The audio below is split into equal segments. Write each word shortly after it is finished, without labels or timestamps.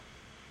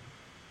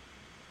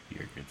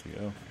You're good to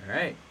go. All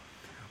right.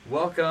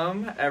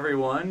 Welcome,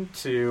 everyone,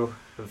 to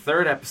the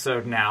third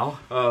episode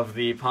now of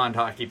the Pond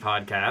Hockey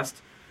Podcast.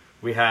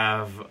 We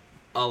have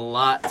a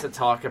lot to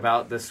talk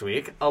about this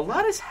week. A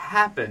lot has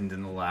happened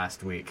in the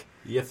last week.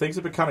 Yeah, things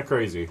have been kind of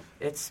crazy.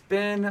 It's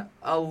been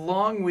a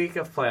long week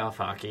of playoff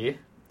hockey.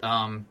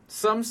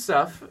 Some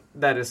stuff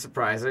that is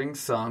surprising,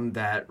 some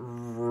that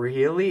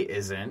really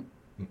isn't.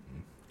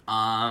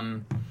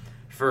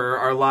 For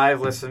our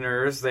live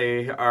listeners,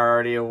 they are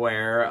already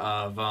aware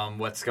of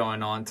what's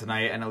going on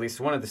tonight and at least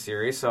one of the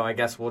series, so I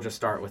guess we'll just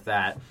start with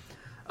that.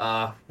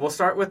 We'll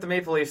start with the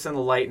Maple Leafs and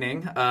the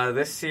Lightning.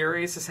 This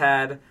series has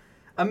had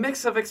a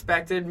mix of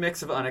expected,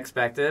 mix of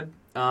unexpected.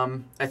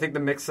 I think the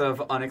mix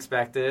of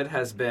unexpected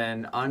has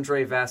been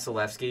Andrei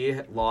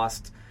Vasilevsky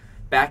lost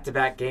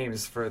back-to-back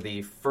games for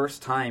the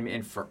first time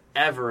in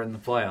forever in the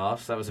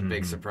playoffs. That was a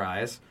big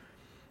surprise.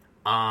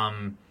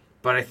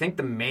 But I think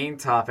the main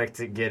topic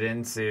to get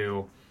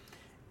into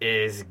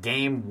is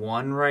Game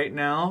 1 right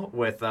now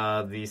with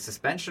the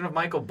suspension of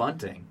Michael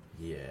Bunting.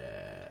 Yeah.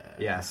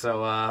 Yeah,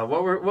 so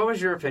what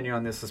was your opinion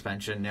on this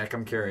suspension, Nick?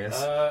 I'm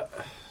curious.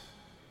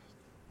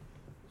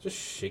 Just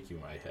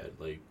shaking my head.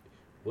 Like,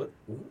 what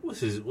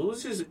was his goal?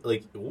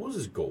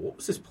 What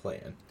was his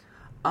plan?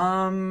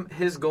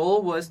 His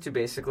goal was to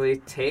basically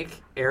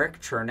take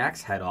Eric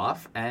Chernak's head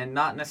off and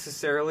not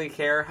necessarily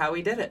care how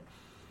he did it.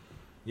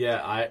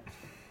 Yeah,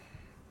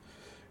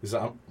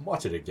 I'm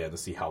watching it again to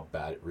see how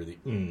bad it really...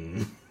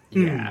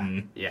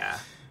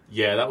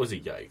 Yeah, that was a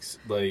yikes.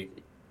 Like,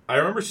 I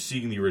remember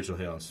seeing the original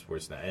hit on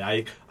Sportsnet,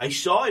 and I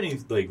saw it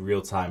in, like,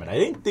 real time, and I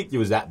didn't think it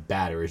was that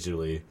bad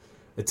originally.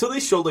 Until they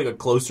showed, like, a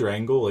closer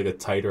angle, like a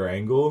tighter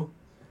angle,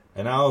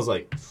 and I was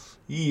like,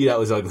 that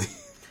was ugly.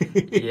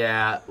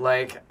 Yeah,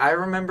 like, I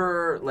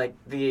remember, like,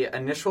 the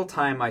initial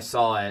time I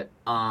saw it,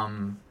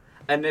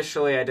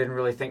 initially, I didn't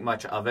really think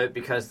much of it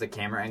because the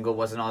camera angle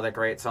wasn't all that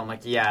great. So I'm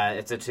like, yeah,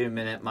 it's a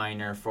 2-minute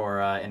minor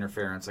for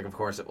interference. Like, of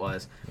course it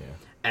was. Yeah.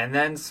 And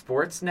then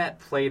Sportsnet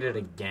played it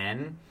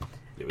again.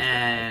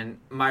 And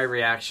my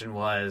reaction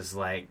was,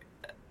 like,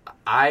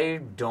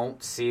 I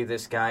don't see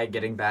this guy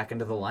getting back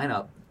into the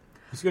lineup.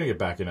 He's going to get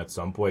back in at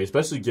some point,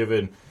 especially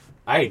given,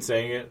 I hate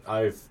saying it,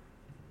 I've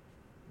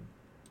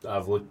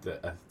looked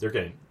at, they're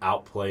getting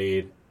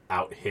outplayed,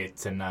 out-hit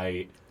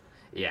tonight.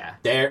 Yeah.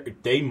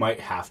 They might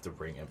have to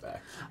bring him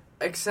back.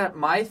 Except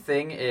my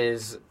thing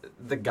is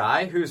the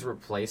guy who's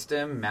replaced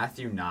him,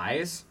 Matthew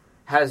Nyes,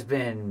 has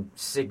been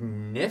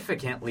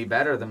significantly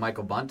better than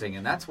Michael Bunting.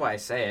 And that's why I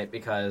say it,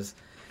 because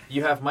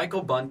you have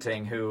Michael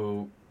Bunting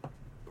who,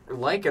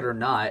 like it or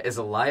not, is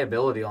a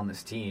liability on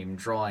this team,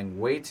 drawing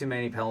way too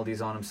many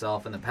penalties on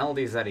himself. And the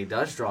penalties that he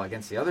does draw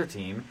against the other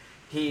team,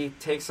 he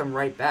takes them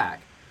right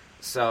back.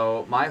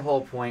 So my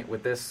whole point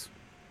with this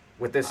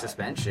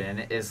suspension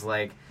is,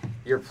 like,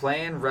 you're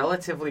playing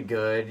relatively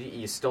good.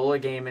 You stole a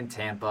game in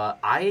Tampa.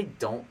 I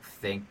don't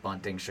think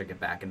Bunting should get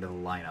back into the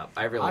lineup.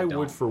 I don't. I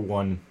would for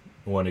one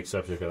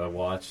exception, because I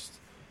watched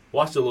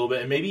a little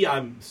bit, and maybe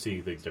I'm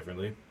seeing things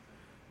differently.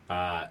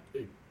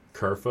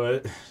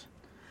 Kerfoot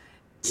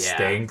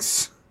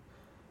stinks.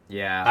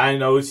 Yeah. I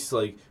know it's just,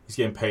 like, he's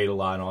getting paid a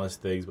lot and all these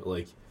things, but,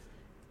 like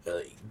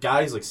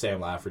guys like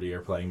Sam Lafferty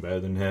are playing better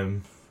than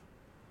him.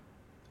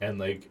 And,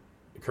 like,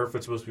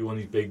 Kerfoot's supposed to be one of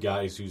these big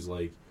guys who's,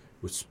 like,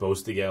 was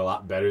supposed to get a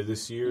lot better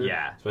this year.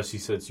 Yeah. Especially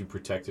since you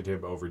protected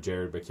him over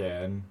Jared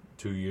McCann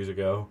 2 years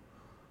ago.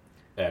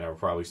 And I'm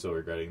probably still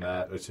regretting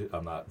that. Which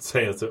I'm not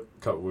saying it's a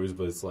cut words,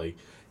 but it's like,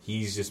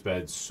 he's just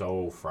been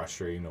so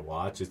frustrating to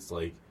watch. It's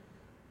like,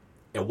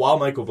 and while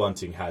Michael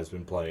Bunting has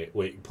been played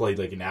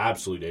like an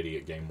absolute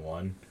idiot Game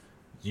 1,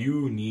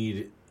 you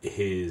need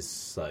him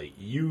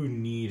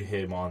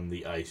on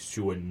the ice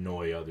to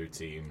annoy other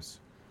teams.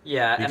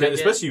 Yeah, because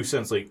especially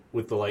since, like,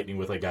 with the Lightning,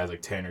 with, like, guys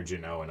like Tanner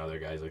Jeannot and other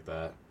guys like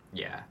that.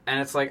 Yeah, and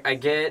it's like, I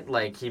get,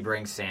 like, he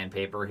brings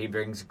sandpaper, he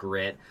brings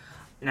grit.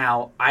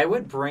 Now, I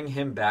would bring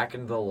him back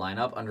into the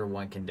lineup under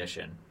one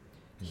condition.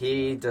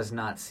 He does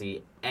not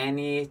see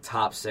any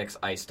top 6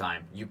 ice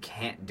time. You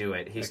can't do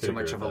it. He's too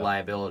much of a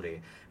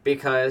liability.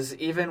 Because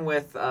even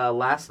with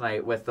last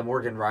night with the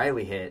Morgan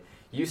Riley hit,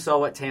 you saw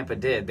what Tampa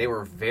did. They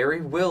were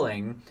very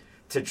willing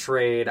to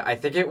trade, I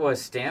think it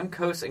was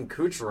Stamkos and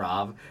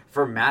Kucherov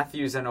for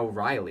Matthews and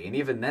O'Reilly, and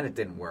even then it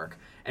didn't work.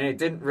 And it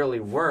didn't really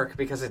work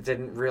because it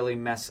didn't really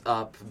mess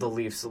up the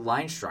Leafs'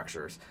 line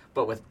structures.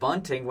 But with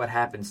Bunting, what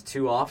happens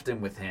too often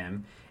with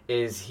him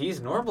is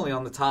he's normally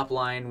on the top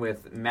line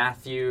with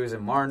Matthews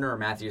and Marner, or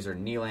Matthews or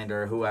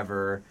Nylander,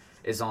 whoever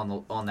is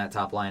on that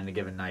top line in a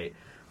given night.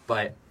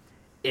 But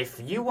if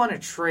you want to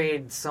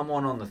trade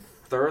someone on the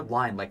third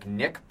line, like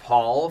Nick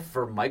Paul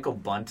for Michael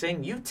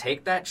Bunting, you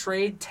take that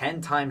trade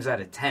 10 times out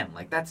of 10.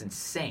 Like, that's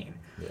insane.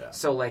 Yeah.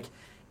 So, like,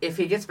 if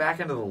he gets back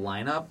into the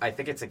lineup, I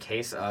think it's a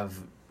case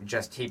of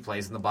just he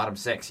plays in the bottom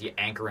 6. You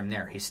anchor him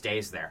there. He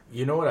stays there.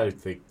 You know what I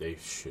think they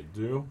should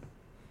do?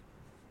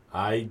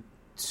 I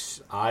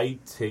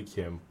take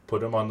him,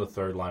 put him on the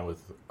third line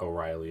with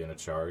O'Reilly and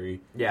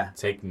Achari. Yeah.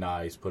 Take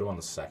Nyes, put him on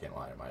the second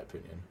line, in my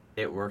opinion.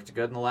 It worked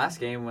good in the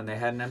last game when they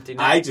had an empty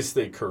net. I just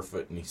think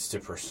Kerfoot needs to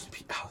personally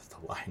be out of the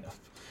lineup.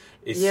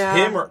 It's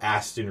him or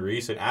Aston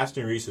Reese, and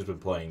Aston Reese has been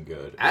playing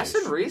good.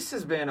 Aston Reese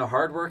has been a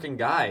hardworking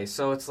guy,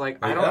 so it's like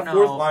I don't that know.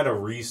 Fourth line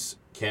of Reese,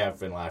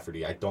 Camp, and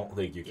Lafferty, I don't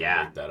think you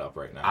can break that up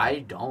right now. I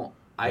don't.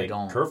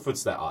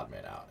 Kerfoot's that odd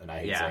man out, and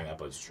I hate saying that,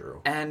 but it's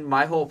true. And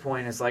my whole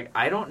point is, like,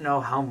 I don't know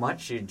how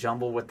much you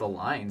jumble with the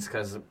lines,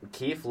 because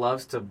Keefe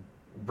loves to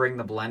bring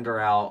the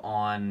blender out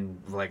on,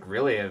 like,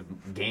 really a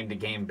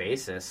game-to-game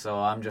basis. So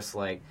I'm just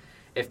like,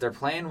 if they're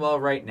playing well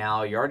right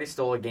now, you already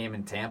stole a game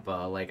in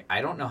Tampa. Like, I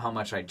don't know how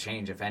much I'd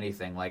change, if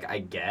anything. Like, I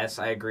guess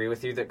I agree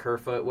with you that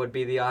Kerfoot would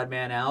be the odd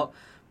man out.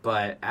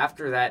 But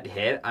after that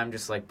hit, I'm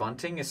just like,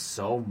 Bunting is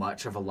so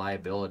much of a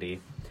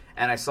liability.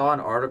 And I saw an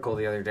article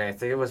the other day, I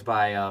think it was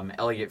by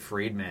Elliot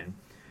Friedman,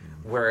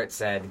 where it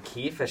said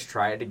Keefe has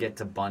tried to get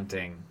to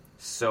Bunting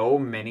so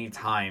many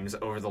times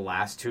over the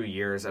last 2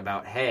 years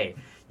about, hey,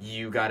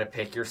 you got to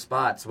pick your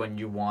spots when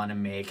you want to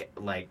make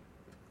like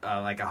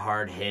a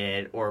hard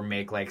hit or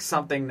make like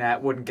something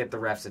that wouldn't get the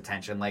refs'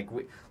 attention. Like,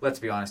 let's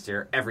be honest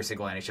here, every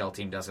single NHL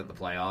team does it in the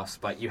playoffs,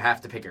 but you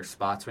have to pick your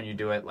spots when you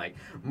do it. Like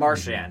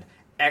Marchand,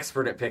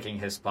 expert at picking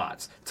his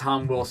spots.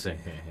 Tom Wilson,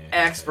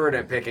 expert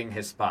at picking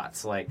his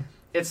spots. Like,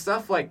 it's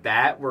stuff like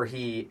that where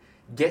he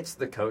gets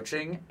the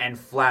coaching and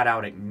flat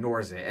out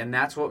ignores it. And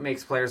that's what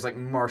makes players like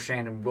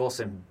Marchand and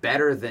Wilson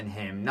better than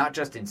him, not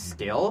just in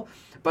skill,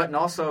 but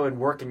also in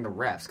working the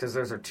refs, because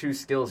those are two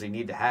skills you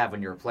need to have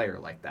when you're a player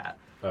like that.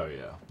 Oh,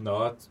 yeah.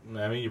 No,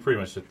 you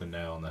pretty much hit the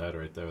nail on the head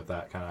right there with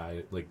that kind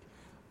of, like,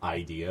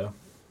 idea.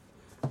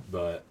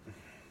 But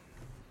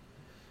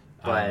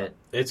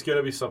it's going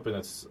to be something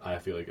that's, I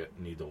feel like, I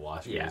need to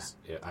watch. Because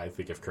I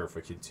think if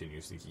Kerfoot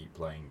continues to keep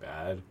playing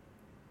bad,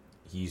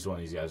 he's one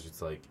of these guys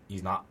that's like,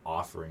 he's not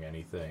offering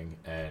anything,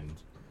 and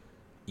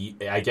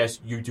I guess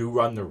you do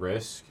run the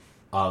risk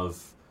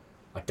of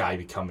a guy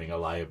becoming a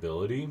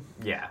liability.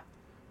 Yeah.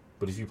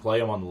 But if you play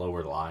him on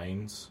lower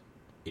lines,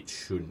 it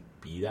shouldn't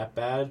be that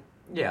bad.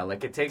 Yeah,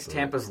 like, it takes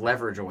Tampa's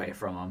leverage away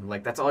from him.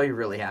 Like, that's all you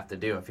really have to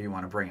do if you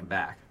want to bring him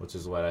back. Which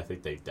is what I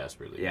think they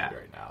desperately need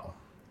right now.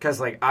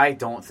 Because, like, I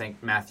don't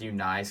think Matthew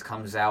Nyes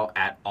comes out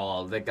at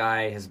all. The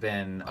guy has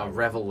been a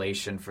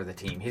revelation for the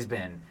team.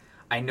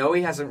 I know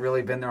he hasn't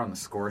really been there on the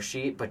score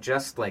sheet, but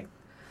just, like,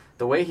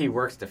 the way he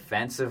works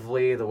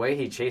defensively, the way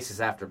he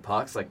chases after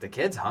pucks, like, the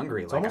kid's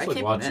hungry. It's almost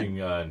like watching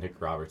Nick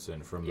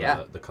Robertson from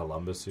the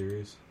Columbus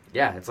series.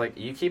 Yeah, it's like,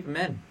 you keep him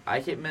in. I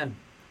keep him in.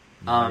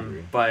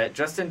 But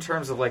just in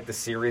terms of, like, the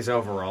series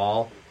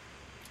overall,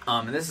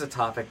 and this is a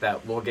topic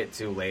that we'll get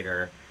to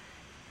later,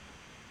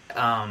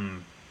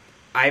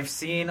 I've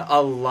seen a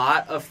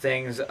lot of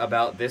things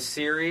about this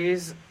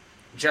series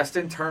just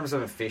in terms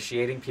of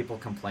officiating, people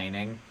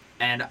complaining.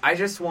 And I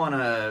just want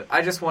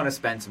to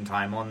spend some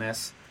time on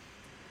this.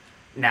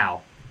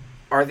 Now,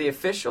 are the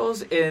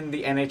officials in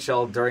the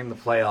NHL during the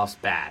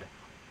playoffs bad?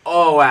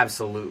 Oh,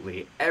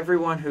 absolutely.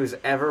 Everyone who's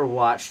ever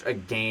watched a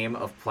game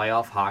of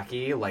playoff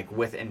hockey, like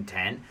with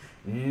intent,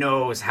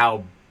 knows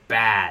how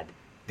bad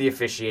the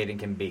officiating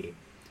can be.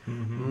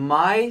 Mm-hmm.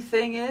 My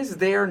thing is,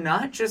 they are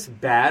not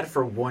just bad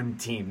for one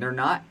team. They're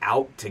not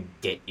out to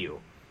get you.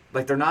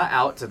 Like, they're not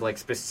out to, like,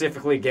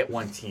 specifically get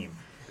one team.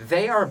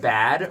 They are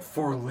bad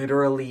for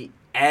literally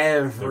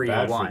everyone.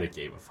 They're bad for the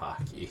game of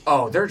hockey.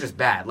 Oh, they're just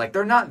bad. Like,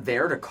 they're not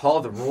there to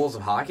call the rules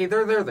of hockey.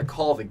 They're there to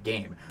call the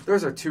game.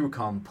 Those are two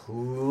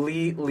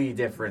completely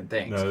different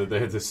things. No,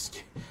 they're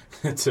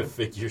to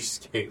figure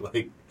skate.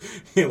 I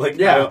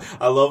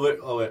love it.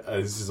 Oh,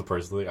 this is a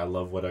personal thing. I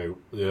love what I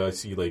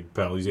see, like,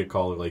 penalties get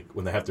called, like,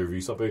 when they have to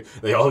review something,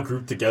 they all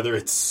group together.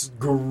 It's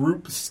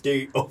group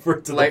skate over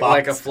to the box.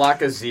 Like a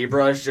flock of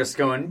zebras just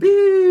going,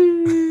 beep.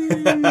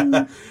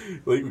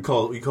 Like we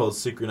call it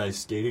synchronized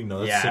skating.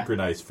 No, that's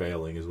synchronized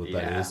failing is what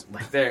that is.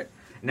 Like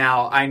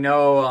now, I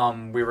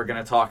know we were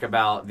going to talk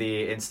about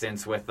the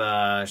instance with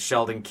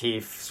Sheldon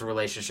Keefe's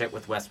relationship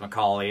with Wes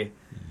McCauley.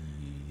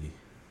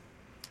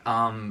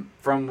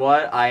 From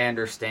what I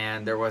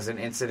understand, there was an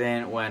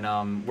incident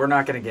when we're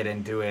not going to get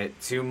into it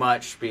too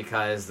much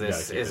because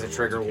this is a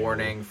trigger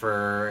warning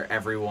for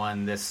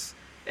everyone. This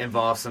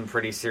involves some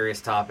pretty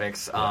serious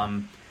topics.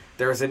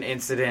 There was an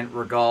incident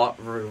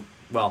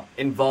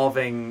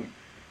involving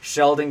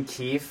Sheldon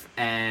Keefe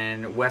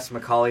and Wes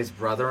McCauley's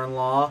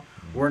brother-in-law.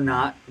 We're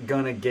not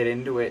going to get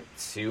into it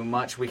too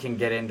much. We can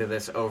get into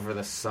this over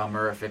the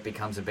summer if it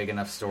becomes a big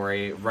enough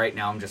story. Right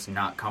now, I'm just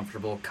not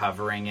comfortable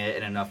covering it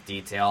in enough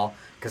detail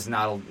because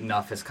not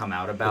enough has come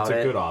out about it.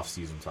 It's a good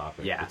off-season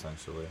topic,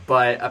 potentially.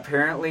 But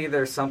apparently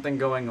there's something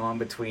going on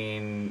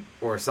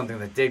something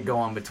that did go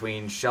on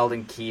between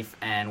Sheldon Keefe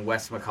and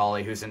Wes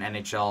McCauley, who's an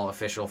NHL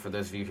official, for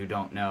those of you who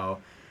don't know,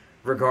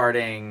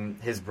 regarding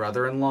his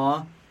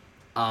brother-in-law.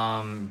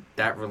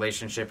 That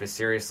relationship is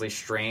seriously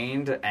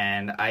strained,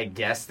 and I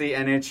guess the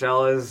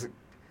NHL is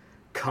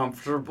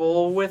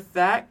comfortable with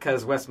that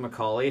because Wes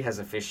McCauley has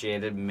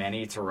officiated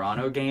many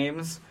Toronto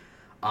games.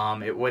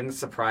 It wouldn't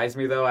surprise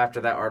me, though,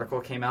 after that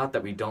article came out,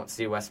 that we don't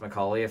see Wes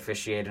McCauley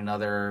officiate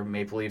another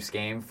Maple Leafs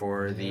game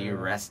for the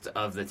rest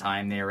of the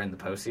time they are in the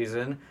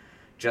postseason,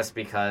 just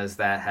because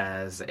that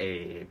has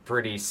a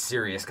pretty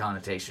serious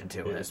connotation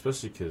to it.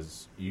 Especially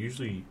because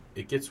usually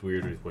it gets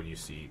weirder when you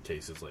see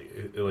cases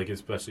like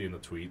especially in the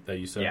tweet that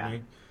you sent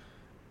me.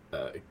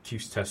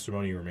 Accused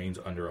testimony remains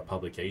under a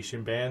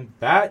publication ban.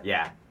 That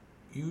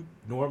you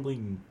normally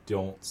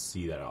don't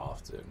see that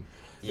often,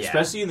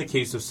 especially in the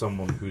case of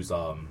someone who's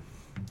like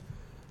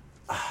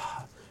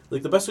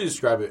the best way to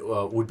describe it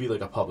would be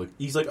like a public.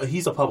 He's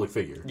a public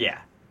figure. Yeah,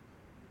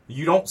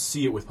 you don't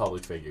see it with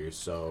public figures,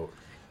 so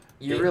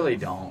you really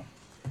don't.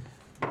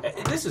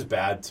 And this is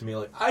bad to me.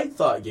 Like I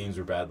thought games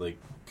were bad, like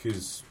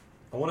because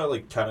I want to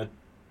like kind of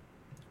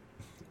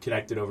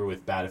connect it over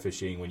with bad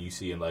officiating when you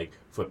see in like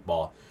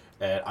football.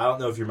 And I don't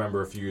know if you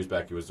remember a few years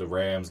back, it was the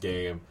Rams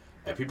game,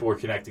 and people were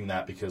connecting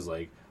that because,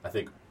 like, I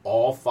think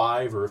all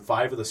five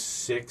of the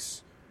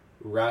six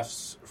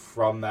refs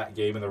from that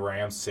game in the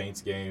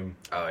Rams-Saints game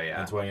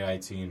in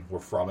 2019 were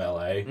from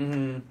L.A.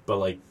 Mm-hmm. But,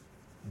 like,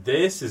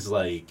 this is,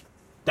 like,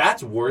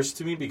 that's worse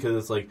to me because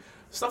it's, like,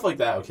 stuff like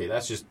that, okay,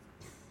 that's just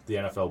the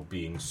NFL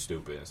being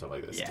stupid and stuff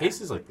like this. Yeah.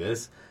 Cases like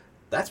this,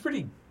 that's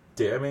pretty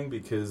damning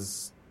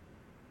because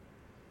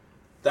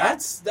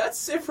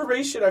that's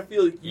information I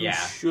feel like you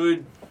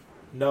should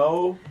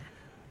know,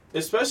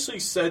 especially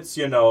since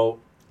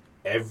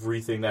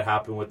everything that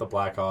happened with the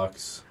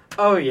Blackhawks.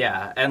 Oh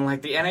yeah, and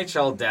like the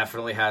NHL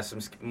definitely has some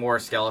more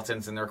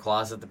skeletons in their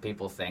closet than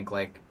people think.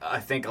 Like I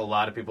think a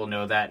lot of people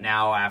know that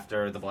now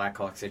after the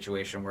Blackhawks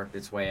situation worked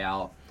its way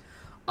out.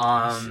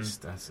 That's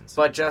insane.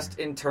 But just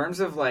in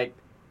terms of like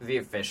the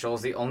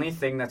officials, the only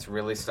thing that's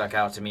really stuck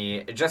out to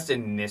me just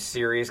in this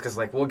series, because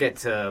like we'll get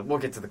to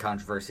the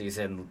controversies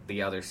in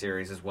the other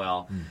series as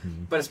well,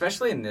 but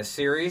especially in this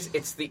series,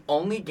 it's the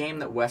only game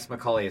that Wes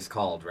McCauley has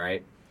called,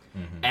 right?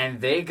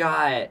 And they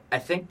got, I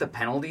think the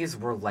penalties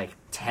were like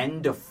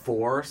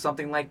 10-4,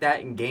 something like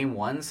that in game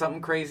one,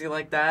 something crazy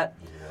like that.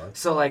 What?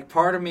 So like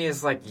part of me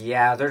is like,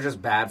 yeah, they're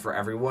just bad for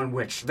everyone,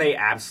 which they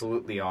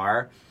absolutely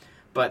are.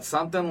 But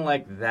something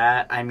like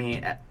that, I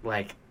mean,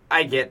 like,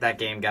 I get that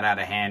game got out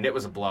of hand. It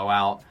was a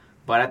blowout.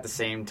 But at the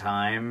same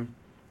time,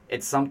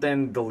 it's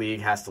something the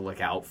league has to look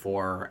out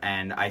for.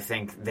 And I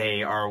think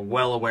they are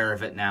well aware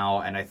of it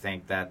now. And I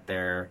think that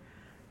they're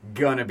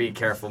going to be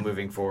careful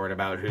moving forward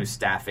about who's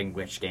staffing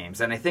which games.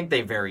 And I think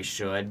they very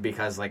should.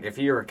 Because, like, if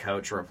you're a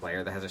coach or a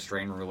player that has a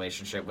strained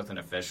relationship with an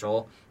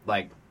official,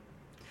 like,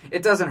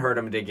 it doesn't hurt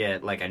them to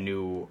get, like, a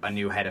new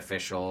head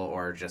official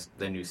or just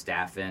the new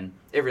staff in.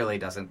 It really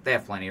doesn't. They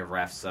have plenty of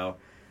refs, so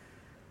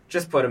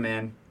just put them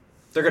in.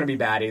 They're going to be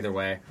bad either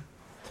way.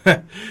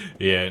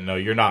 Yeah, no,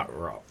 you're not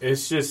wrong.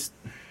 It's just,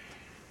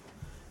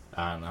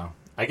 I don't know.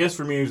 I guess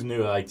for me, who's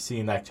new, like,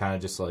 seeing that kind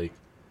of just, like,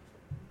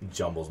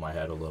 jumbles my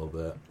head a little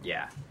bit.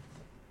 Yeah.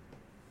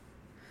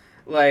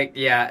 Like,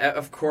 yeah,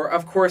 of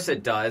course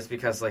it does,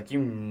 because, like, you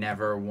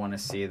never want to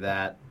see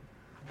that.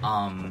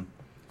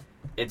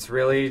 It's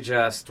really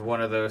just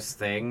one of those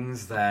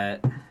things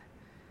that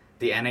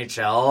the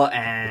NHL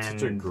and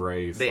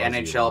the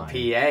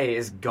NHLPA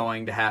is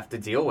going to have to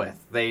deal with.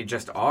 They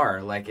just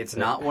are. Like, it's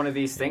not one of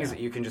these things that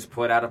you can just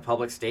put out a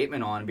public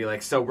statement on and be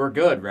like, so we're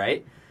good,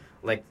 right?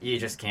 Like, you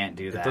just can't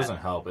do that. It doesn't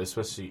help,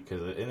 especially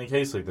because in a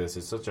case like this,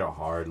 it's such a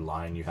hard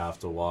line you have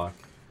to walk.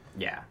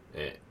 Yeah.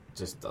 It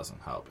just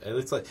doesn't help. And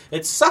it's like,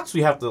 it sucks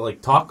we have to,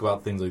 like, talk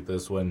about things like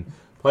this when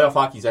playoff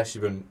hockey's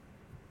actually been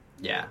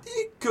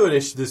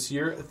goodish this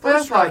year.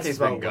 Playoff hockey's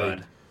been good.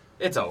 Like,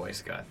 it's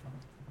always good.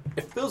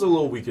 It feels a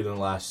little weaker than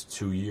the last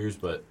 2 years,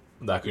 but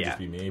that could just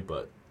be me.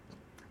 But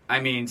I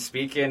mean,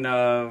 speaking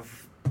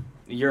of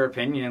your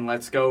opinion,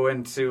 let's go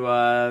into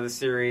the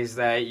series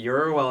that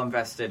you're well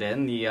invested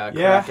in, the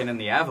Kraken and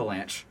the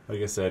Avalanche.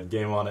 Like I said,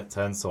 game on at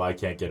 10, so I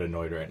can't get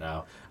annoyed right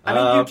now. I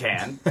mean, you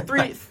can.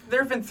 There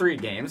have been 3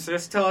 games. So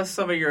just tell us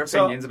some of your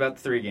opinions about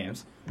the 3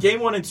 games. Game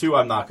 1 and 2,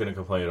 I'm not going to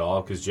complain at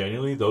all, because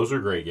genuinely, those are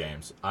great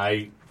games.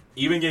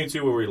 Even game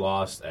 2 where we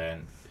lost,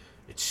 and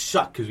it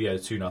sucked because we had a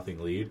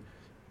 2-0 lead.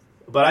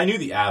 But I knew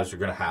the Avs were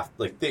going to have,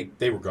 like,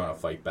 they were going to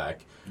fight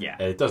back. Yeah.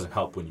 And it doesn't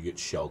help when you get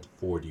shelled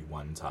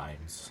 41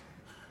 times.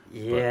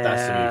 Yeah. But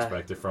that's to be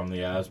expected from the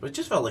Avs. But it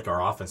just felt like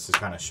our offense just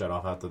kind of shut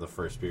off after the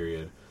first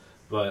period.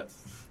 But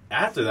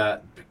after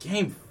that,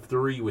 game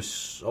 3 was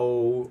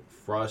so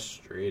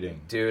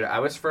frustrating. Dude, I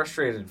was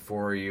frustrated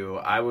for you.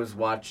 I was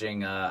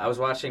watching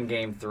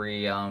game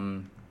 3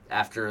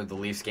 after the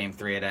Leafs game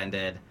 3 had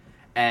ended.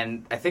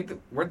 And I think,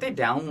 weren't they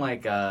down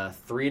like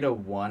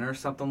 3-1 or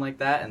something like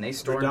that? And they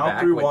stormed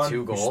back with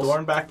 2 goals. We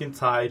stormed back and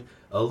tied.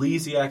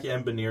 Elysiak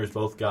and Beniers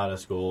both got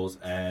us goals.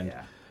 And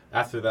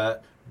after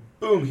that,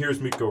 boom,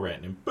 here's Mikko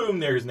Rantanen. Boom,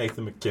 there's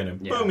Nathan McKinnon.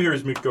 Boom,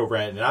 here's Mikko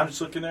Rantanen. And I'm just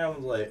looking there and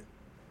I'm like,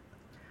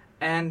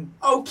 and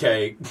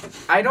okay.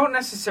 I don't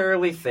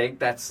necessarily think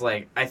that's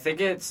like, I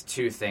think it's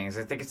 2 things.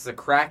 I think it's the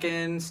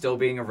Kraken still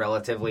being a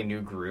relatively new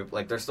group.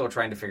 Like, they're still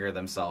trying to figure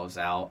themselves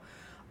out.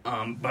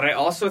 But I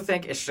also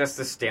think it's just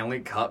the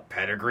Stanley Cup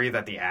pedigree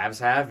that the Avs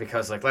have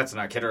because, like, let's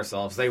not kid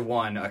ourselves. They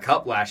won a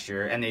cup last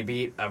year, and they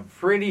beat a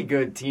pretty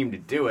good team to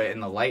do it in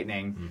the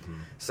Lightning. Mm-hmm.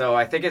 So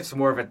I think it's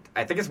more of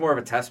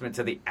a testament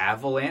to the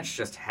Avalanche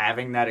just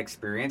having that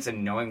experience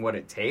and knowing what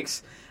it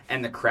takes,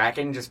 and the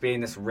Kraken just being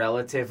this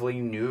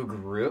relatively new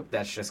group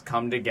that's just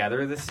come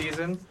together this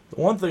season. The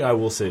one thing I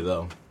will say,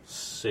 though,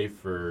 save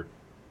for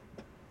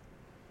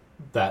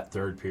that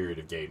third period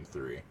of Game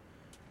 3,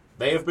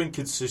 they have been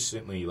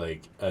consistently,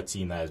 like, a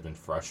team that has been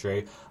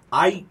frustrated.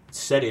 I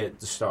said it at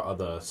the start of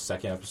the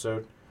second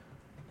episode.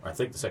 Or I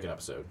think the second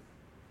episode.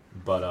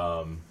 But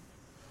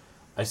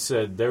I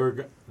said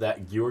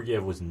that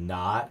Georgiev was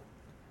not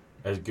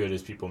as good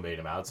as people made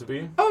him out to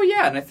be. Oh,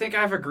 yeah, and I think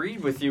I've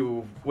agreed with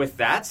you with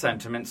that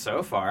sentiment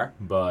so far.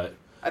 But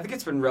I think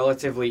it's been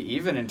relatively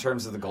even in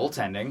terms of the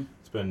goaltending.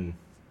 It's been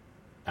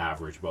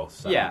average both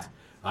sides. Yeah.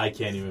 I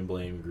can't even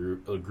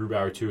blame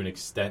Grubauer to an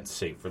extent,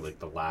 save for, like,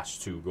 the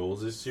last 2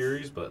 goals this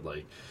series. But,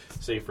 like,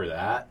 save for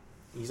that,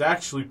 he's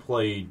actually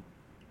played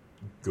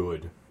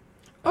good.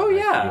 Oh,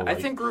 yeah. I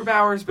think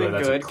Grubauer's been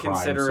good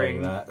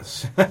considering...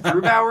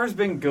 Grubauer's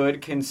been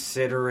good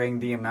considering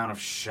the amount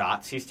of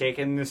shots he's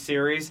taken in this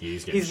series.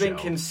 He's been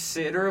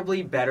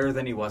considerably better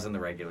than he was in the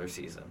regular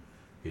season.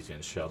 He's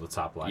getting shelled. The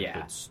top line's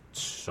been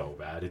so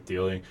bad at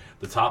dealing.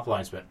 The top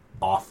line's been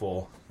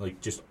awful. Like,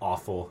 just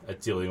awful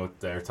at dealing with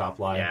their top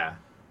line. Yeah.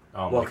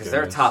 Well, because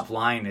their top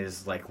line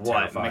is, like,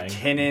 what? Terrifying.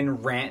 McKinnon,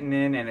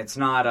 Rantanen, and it's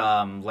not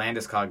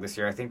Landeskog this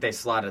year. I think they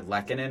slotted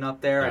Lehkonen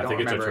up there. I don't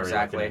remember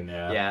exactly.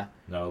 Lehkonen, yeah.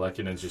 No,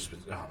 Lehkonen's just...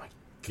 Oh, my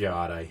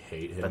God, I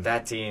hate him. But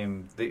that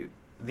team...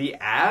 The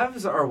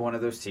Avs are one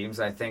of those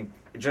teams, I think,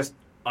 just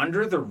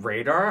under the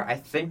radar. I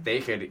think they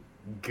could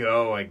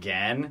go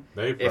again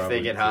if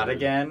they get hot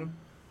again.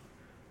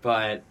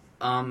 But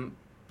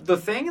the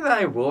thing that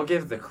I will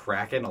give the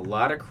Kraken a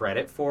lot of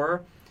credit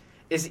for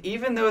is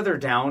even though they're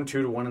down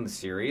 2-1 in the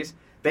series,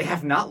 they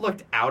have not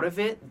looked out of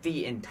it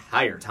the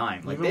entire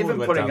time. Like, they've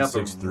been putting up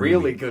a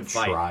really good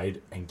fight.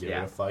 Tried and gave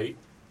it a fight.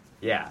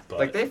 Yeah.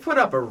 Like, they've put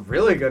up a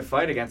really good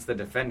fight against the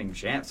defending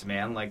champs,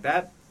 man. Like,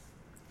 that...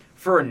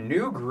 For a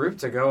new group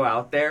to go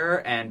out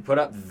there and put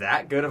up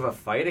that good of a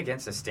fight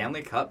against a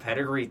Stanley Cup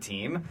pedigree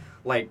team,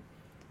 like,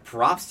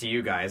 props to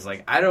you guys.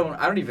 Like, I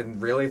don't even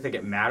really think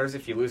it matters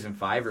if you lose in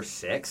 5 or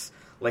 6.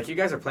 Like, you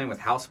guys are playing with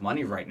house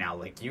money right now.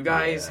 Like, you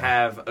guys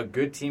have a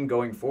good team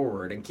going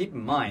forward. And keep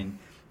in mind,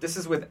 this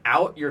is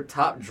without your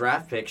top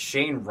draft pick,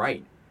 Shane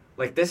Wright.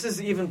 Like, this is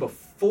even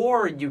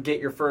before you get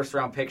your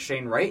first-round pick,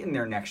 Shane Wright, in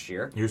there next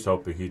year. You're just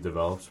hoping he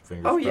develops.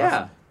 Fingers crossed.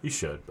 Yeah. He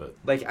should, but...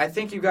 Like, I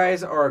think you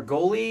guys are a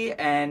goalie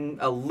and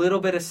a little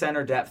bit of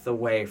center depth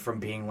away from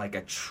being, like,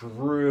 a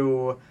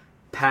true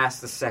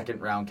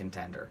past-the-second-round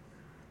contender.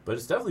 But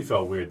it's definitely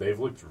felt weird. They've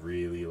looked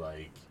really,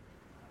 like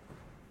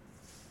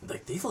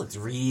they've looked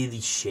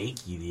really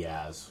shaky, the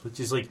Avs, which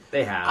is, like...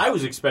 They have. I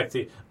was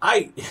expecting...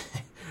 I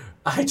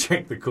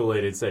drank the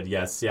Kool-Aid and said,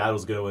 yes,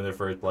 Seattle's going to win their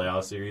first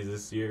playoff series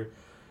this year.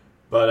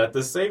 But at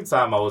the same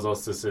time, I was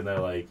also sitting there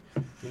like,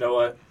 you know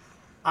what?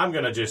 I'm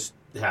going to just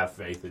have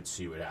faith and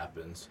see what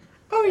happens.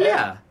 Oh,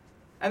 yeah.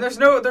 And there's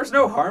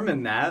no harm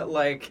in that.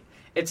 Like,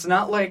 it's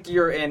not like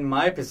you're in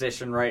my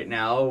position right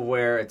now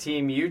where a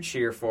team you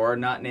cheer for,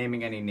 not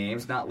naming any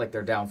names, not like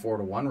they're down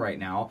 4-1 right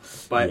now.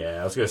 But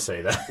yeah, I was going to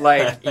say that.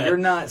 Like, you're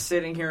not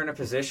sitting here in a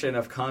position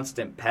of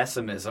constant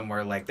pessimism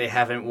where, like, they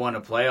haven't won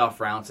a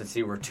playoff round since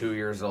you were 2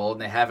 years old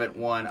and they haven't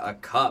won a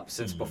cup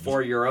since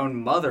before your own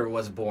mother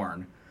was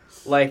born.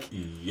 Like,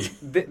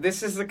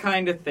 this is the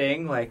kind of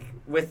thing, like,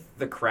 with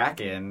the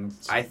Kraken,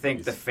 I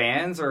think the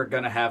fans are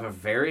going to have a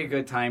very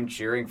good time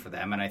cheering for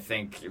them, and I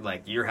think,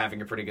 like, you're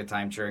having a pretty good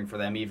time cheering for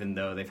them, even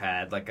though they've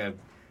had, like, a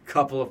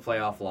couple of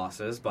playoff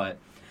losses, but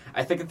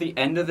I think at the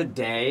end of the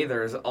day,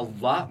 there's a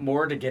lot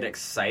more to get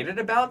excited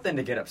about than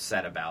to get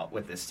upset about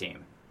with this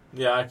team.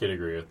 Yeah, I could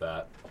agree with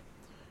that.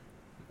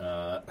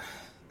 I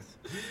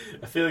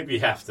feel like we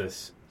have to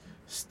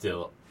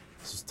still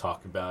just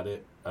talk about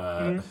it.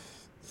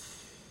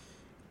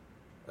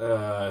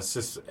 It's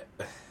just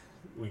I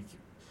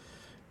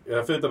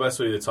feel like the best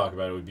way to talk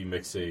about it would be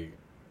mixing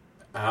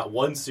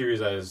one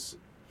series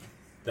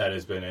that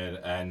has been in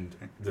and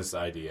this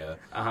idea.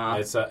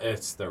 It's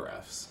the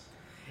refs.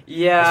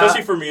 Yeah,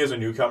 especially for me as a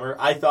newcomer,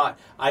 I thought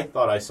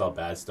I saw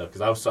bad stuff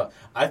because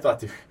I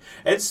thought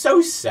it's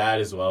so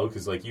sad as well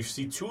because like you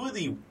see two of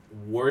the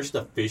worst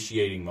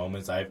officiating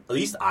moments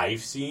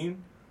I've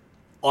seen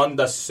on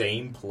the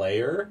same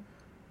player.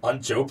 On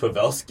Joe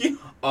Pavelski?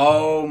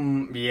 Oh,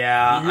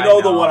 yeah. You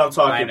know the one I'm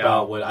talking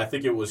about. When I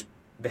think it was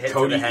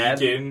Cody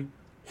Eakin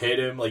hit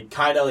him, like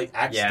kind of like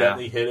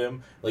accidentally hit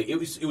him. Like it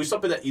was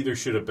something that either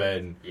should have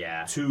been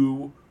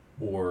 2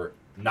 or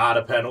not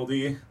a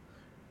penalty,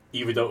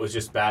 even though it was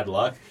just bad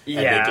luck. And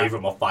they gave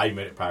him a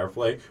 5-minute power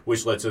play,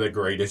 which led to the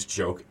greatest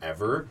joke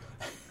ever.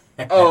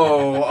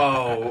 That's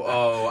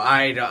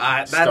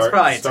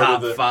probably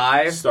top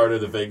 5. Start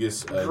of the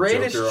Vegas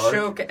greatest Joker arc.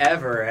 choke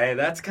ever. Hey,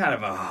 that's kind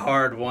of a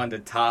hard one to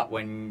top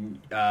when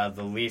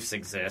the Leafs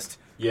exist.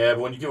 Yeah,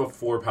 but when you give up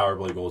 4 power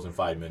play goals in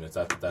 5 minutes,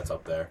 that's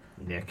up there.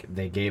 Nick,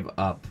 they gave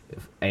up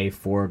a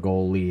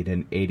 4-goal lead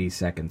in 80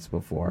 seconds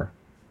before.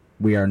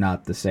 We are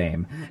not the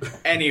same.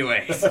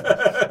 Anyways.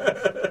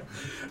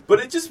 But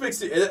it just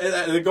makes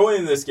it... Going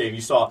into this game,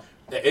 you saw...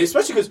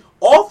 Especially because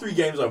all 3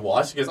 games I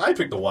watched, because I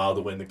picked the Wild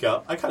to win the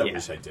Cup. I kind of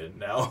wish I didn't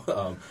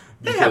now.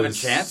 They have a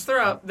chance. They're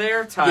up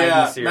there, tied in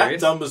the series. Matt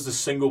Dumba's the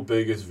single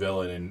biggest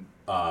villain in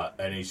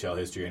NHL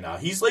history right now.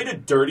 He's laid a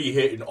dirty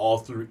hit in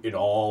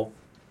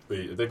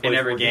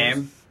every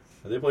game.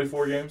 Have they played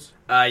 4 games?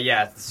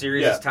 Yeah, the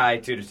series is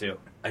tied 2-2.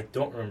 I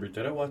don't remember.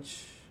 Did I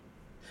watch...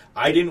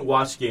 I didn't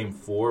watch Game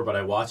 4, but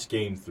I watched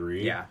Game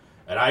 3. Yeah.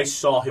 And I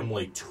saw him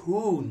lay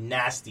 2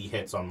 nasty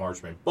hits on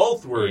Marchment.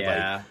 Both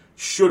were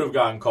should have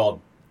gotten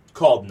called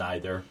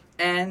neither.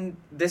 And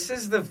this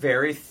is the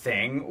very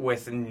thing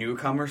with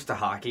newcomers to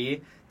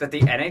hockey that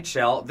the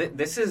NHL,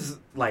 this is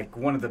like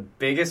one of the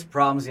biggest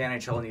problems the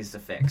NHL needs to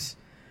fix.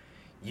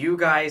 You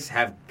guys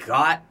have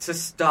got to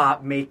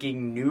stop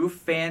making new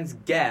fans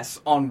guess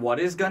on what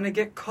is going to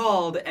get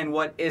called and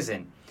what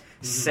isn't.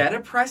 Set a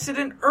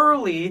precedent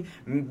early,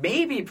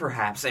 maybe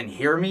perhaps, and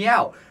hear me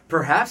out,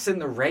 perhaps in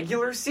the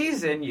regular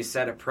season you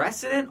set a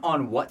precedent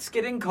on what's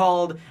getting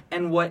called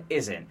and what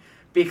isn't.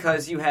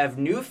 Because you have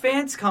new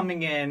fans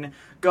coming in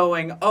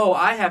going, oh,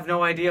 I have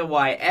no idea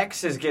why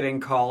X is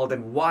getting called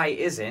and Y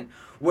isn't,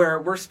 where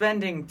we're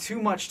spending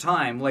too much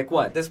time. Like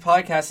what? This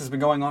podcast has been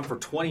going on for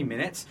 20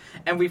 minutes,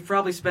 and we've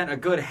probably spent a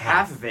good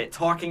half of it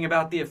talking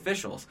about the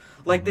officials.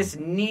 Like, this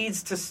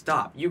needs to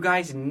stop. You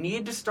guys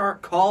need to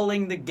start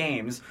calling the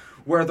games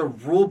where the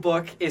rule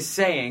book is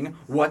saying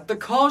what the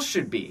call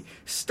should be.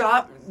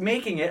 Stop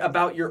making it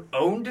about your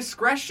own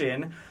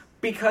discretion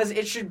because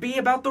it should be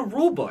about the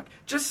rule book.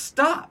 Just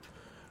stop.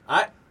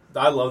 I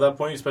love that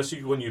point,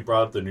 especially when you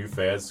brought up the new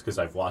fans, because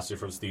I've watched it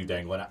from Steve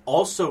Dangle. And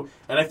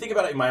I think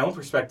about it in my own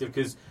perspective,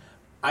 because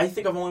I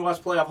think I've only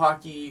watched playoff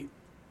hockey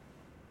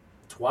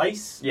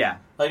twice. Yeah.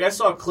 Like, I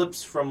saw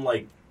clips from,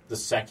 like, the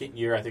second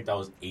year. I think that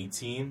was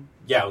 18.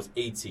 Yeah, it was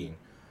 18.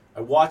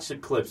 I watched the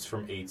clips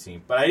from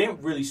 18, but I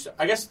didn't really...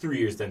 I guess 3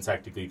 years then,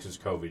 technically, because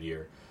COVID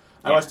year.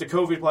 I watched the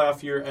COVID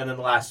playoff year and then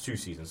the last 2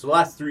 seasons. So the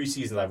last 3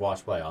 seasons I've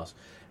watched playoffs.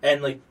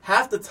 And, like,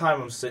 half the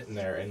time I'm sitting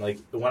there and, like,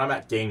 when I'm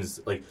at games,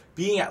 like,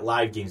 being at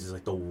live games is,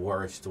 like, the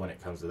worst when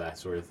it comes to that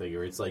sort of thing.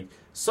 Where it's, like,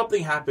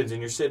 something happens and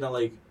you're sitting there,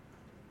 like,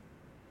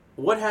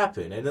 what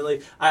happened? And then,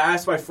 like, I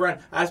asked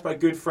my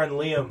good friend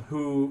Liam,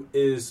 who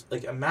is,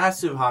 like, a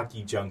massive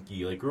hockey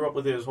junkie, like, grew up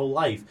with it his whole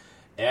life.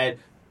 And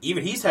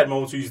even he's had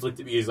moments where he's looked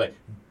at me, he's like,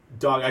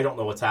 dog, I don't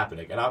know what's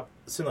happening. And I'm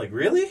sitting like,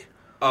 really?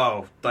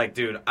 Oh, like,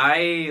 dude,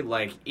 I,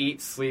 like,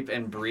 eat, sleep,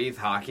 and breathe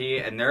hockey,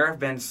 and there have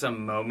been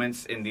some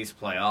moments in these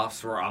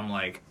playoffs where I'm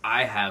like,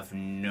 I have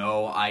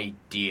no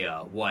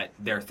idea what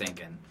they're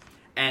thinking.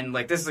 And,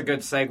 like, this is a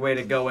good segue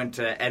to go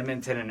into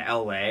Edmonton and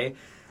L.A.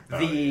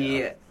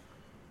 The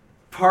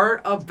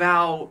part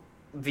about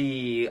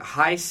the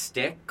high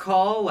stick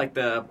call, like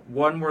the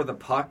one where the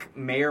puck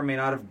may or may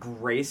not have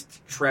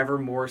graced Trevor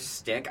Moore's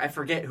stick. I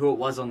forget who it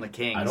was on the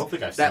Kings. I don't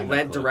think I've seen that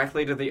led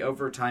directly to the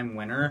overtime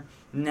winner.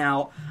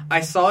 Now,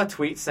 I saw a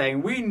tweet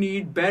saying, we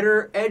need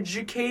better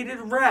educated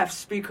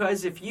refs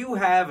because if you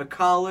have a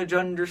college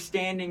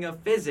understanding of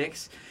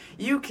physics,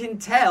 you can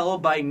tell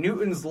by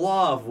Newton's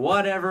law of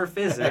whatever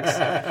physics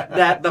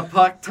that the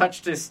puck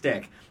touched his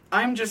stick.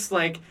 I'm just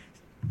like,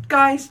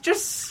 guys,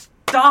 just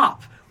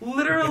stop.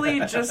 Literally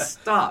just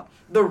stop.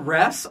 The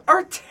refs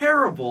are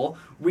terrible.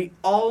 We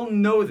all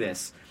know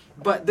this.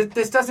 But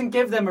this doesn't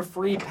give them a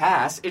free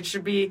pass. It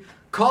should be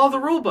call the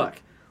rule book.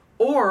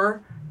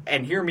 Or,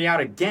 and hear me out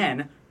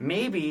again,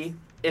 maybe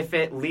if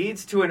it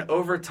leads to an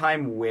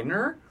overtime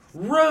winner,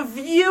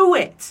 review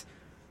it.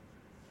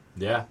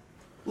 Yeah.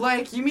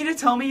 Like, you mean to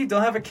tell me you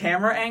don't have a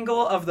camera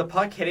angle of the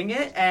puck hitting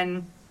it?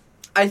 And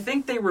I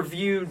think they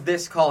reviewed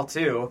this call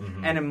too.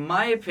 Mm-hmm. And in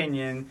my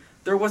opinion,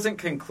 there wasn't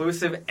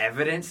conclusive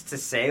evidence to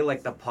say,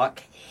 like, the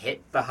puck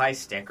hit the high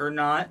stick or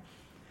not.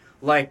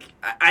 Like,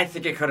 I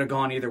think it could have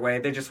gone either way.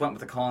 They just went with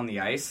the call on the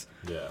ice.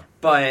 Yeah.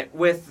 But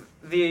with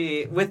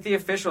the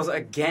officials,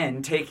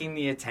 again, taking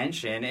the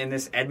attention in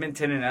this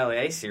Edmonton and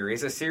LA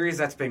series, a series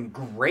that's been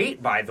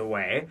great, by the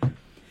way,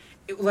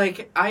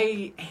 like,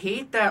 I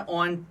hate that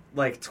on,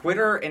 like,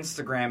 Twitter or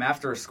Instagram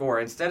after a score,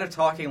 instead of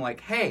talking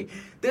like, hey,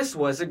 this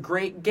was a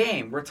great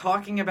game, we're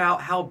talking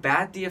about how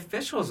bad the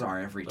officials are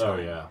every time.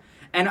 Oh, yeah.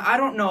 And I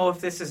don't know if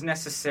this is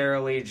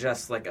necessarily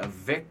just, like, a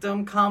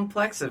victim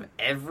complex of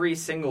every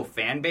single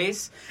fan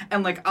base.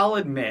 And, like, I'll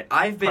admit,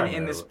 I've been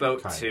in this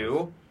boat,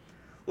 too.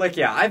 Like,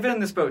 yeah, I've been in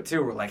this boat,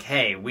 too, where, like,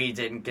 hey, we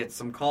didn't get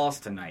some calls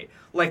tonight.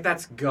 Like,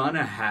 that's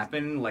gonna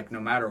happen, like, no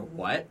matter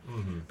what.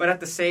 Mm-hmm. But at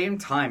the same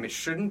time, it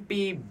shouldn't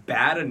be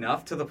bad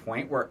enough to the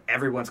point where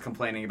everyone's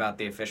complaining about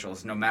the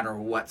officials, no matter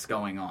what's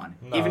going on.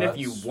 No, even if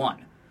you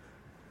won.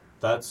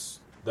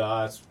 That's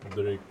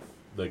literally,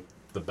 like,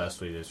 the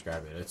best way to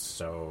describe it. It's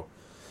so...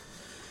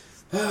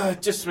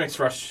 Just makes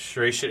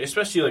frustration,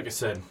 especially like I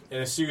said,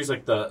 in a series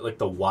like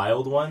the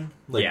Wild one.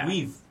 Like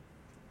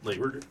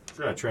we're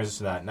gonna transition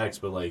to that next,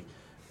 but like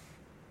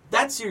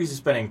that series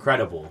has been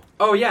incredible.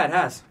 Oh yeah, it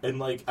has. And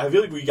like I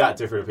feel like we got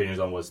different opinions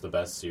on what's the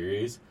best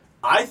series.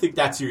 I think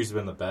that series has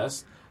been the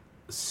best.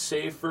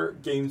 Save for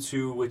Game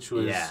 2, which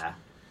was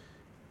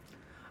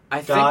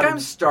I think I'm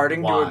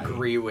starting to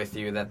agree with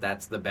you that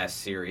that's the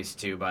best series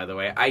too. By the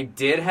way, I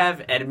did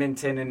have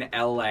Edmonton and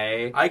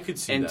LA. I could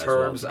see in that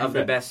terms of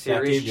the best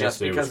series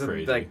just because of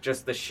like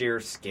just the sheer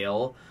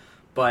skill.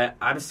 But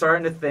I'm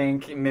starting to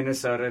think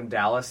Minnesota and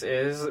Dallas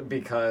is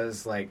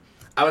because like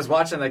I was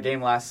watching that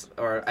game I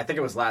think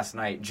it was last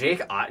night. Jake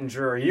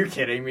Ottinger, are you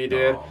kidding me,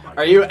 dude?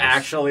 Are you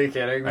actually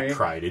kidding me? I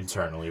cried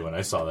internally when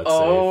I saw that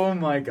save.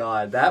 My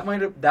god, that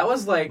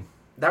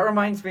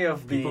reminds me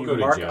of the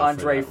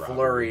Marc-Andre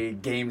Fleury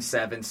Game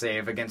 7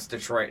 save against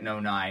Detroit in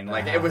 2009.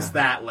 Like, it was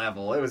that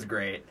level. It was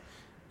great.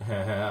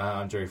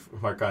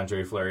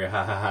 Marc-Andre Fleury,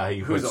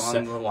 who's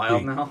on the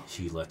Wild now?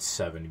 He let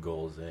 7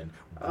 goals in.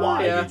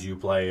 Why did you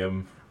play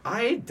him?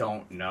 I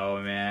don't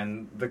know,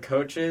 man. The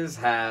coaches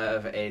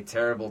have a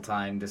terrible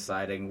time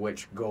deciding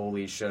which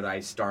goalie should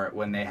I start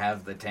when they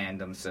have the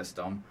tandem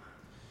system.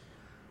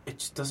 It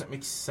just doesn't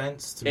make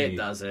sense to me. It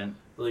doesn't.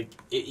 Like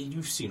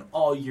you've seen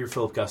all year,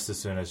 Philip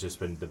Gustafsson has just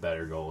been the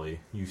better goalie.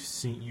 You've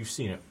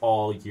seen it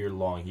all year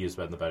long. He has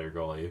been the better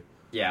goalie.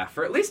 Yeah,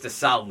 for at least a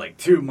solid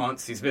 2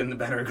 months, he's been the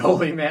better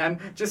goalie, man.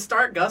 Just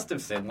start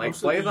Gustafsson. Like,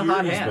 play the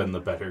hot hand. He's been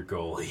the better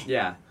goalie.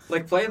 Yeah,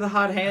 like play the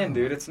hot hand,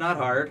 dude. It's not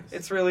hard.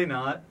 It's really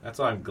not. That's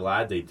why I'm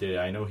glad they did.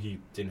 I know he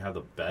didn't have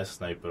the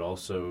best night, but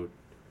also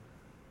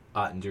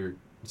Ottinger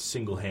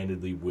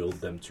single-handedly willed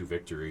them to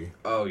victory.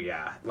 Oh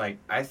yeah, like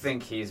I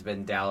think he's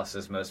been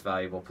Dallas's most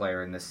valuable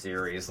player in this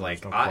series.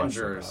 Like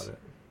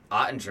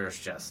Ottinger's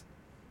just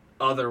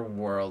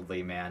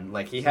otherworldly, man.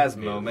 Like he has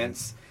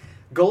moments.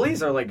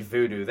 Goalies are like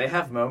voodoo. They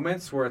have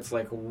moments where it's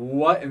like,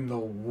 what in the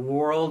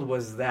world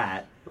was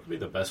that? Probably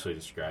the best way to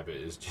describe it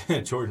is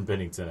Jordan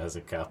Binnington has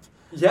a cup.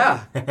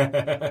 Yeah,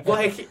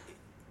 like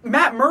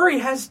Matt Murray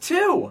has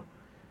 2.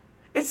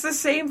 It's the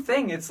same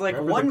thing. It's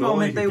like one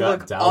moment they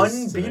look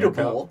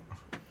unbeatable.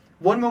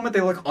 One moment they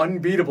look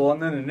unbeatable,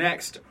 and then the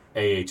next...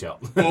 AHL.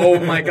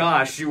 Oh my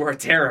gosh, you are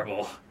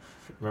terrible.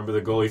 Remember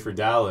the goalie for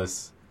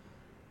Dallas?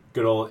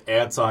 Good old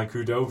Anton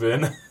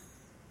Khudobin.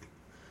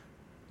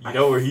 You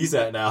know where he's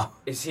at now.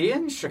 Is he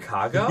in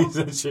Chicago? He's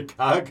in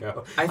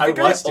Chicago. I think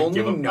I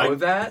only know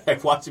that. I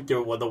watched him give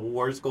him one of the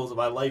worst goals of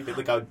my life. And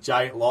look how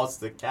Giant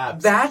lost the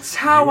Caps. That's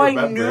how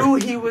I knew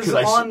he was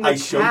on the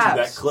Caps. I showed you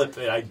that clip,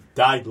 and I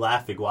died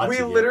laughing watching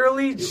it. We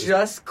literally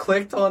just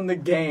clicked on the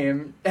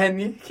game,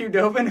 and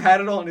Khudobin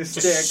had it on his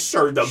stick.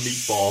 Served a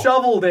meatball.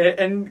 Shoveled it,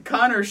 and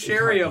Connor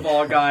Sherry, of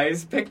all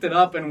guys, picked it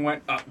up and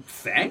went,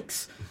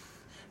 thanks?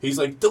 He's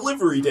like,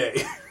 delivery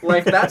day.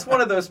 Like, that's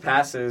one of those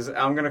passes.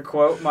 I'm going to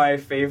quote my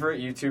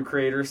favorite YouTube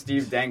creator,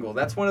 Steve Dangle.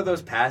 That's one of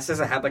those passes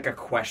that had, like, a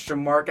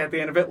question mark at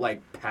the end of it.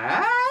 Like,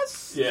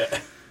 pass? Yeah.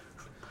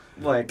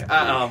 Like,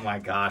 oh, my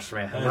gosh,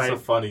 man. And it's a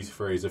funny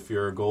phrase. If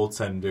you're a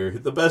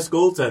goaltender, the best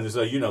goaltenders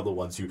are, the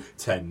ones who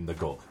tend the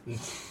goal.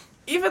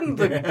 Even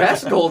the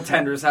best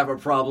goaltenders have a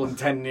problem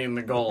tending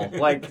the goal.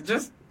 Like,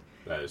 just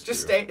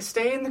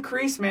stay in the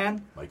crease,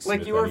 man. Mike Smith,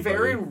 like, you are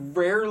very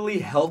rarely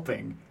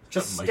helping.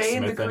 Just Mike stay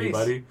Smith, in the crease.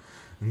 Anybody?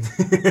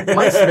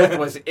 Mike Smith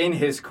was in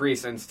his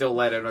crease and still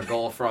let in a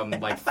goal from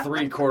like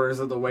 3/4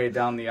 of the way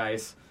down the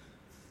ice.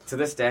 To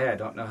this day, I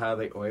don't know how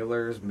the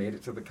Oilers made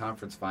it to the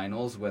conference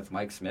finals with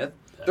Mike Smith.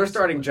 They're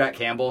starting Jack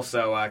Campbell,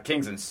 so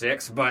Kings in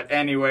 6. But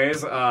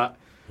anyways,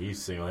 he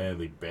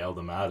single-handedly bailed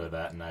them out of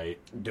that night.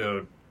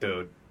 Dude,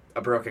 a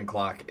broken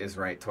clock is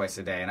right twice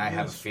a day, and I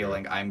have a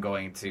feeling I'm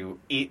going to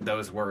eat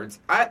those words.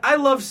 I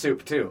love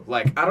soup, too.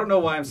 Like, I don't know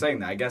why I'm saying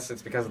that. I guess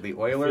it's because of the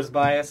Oilers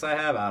bias I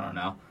have. I don't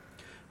know.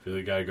 I feel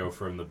like I gotta go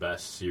from the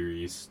best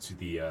series to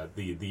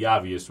the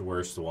obvious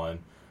worst one,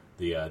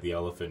 the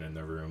elephant in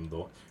the room.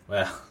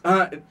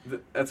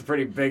 That's a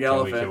pretty big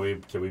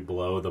elephant. Can we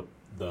blow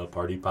the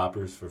party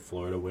poppers for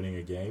Florida winning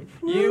a game?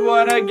 You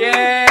won a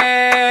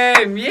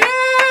game! Yeah!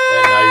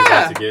 And now you're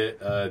about to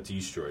get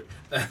destroyed.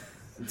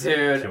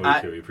 Dude,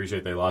 can we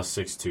appreciate they lost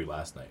 6-2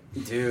 last night?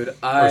 Dude,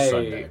 or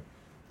Sunday.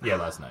 Yeah,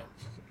 last night.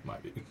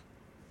 Might be.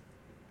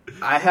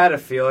 I had a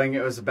feeling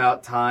it was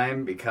about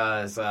time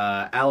because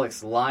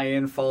Alex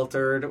Lyon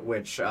faltered,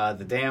 which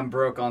the dam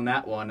broke on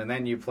that one, and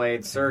then you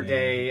played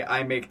Sergei,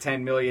 I make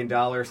 $10 million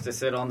to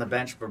sit on the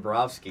bench,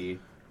 Bobrovsky.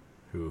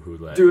 Who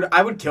let... Dude,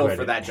 I would kill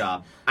for that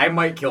job. I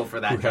might kill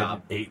for that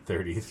job.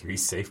 833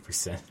 save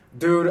percent.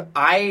 Dude,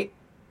 I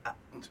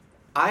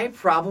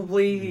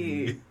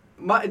probably...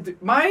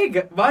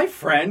 My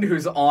friend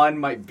who's on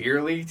my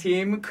beer league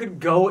team could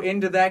go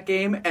into that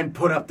game and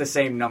put up the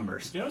same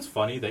numbers. You know what's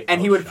funny?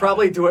 And he would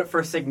probably do it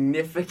for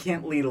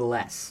significantly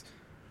less.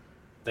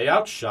 They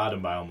outshot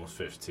him by almost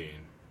 15.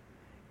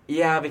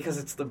 Yeah, because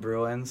it's the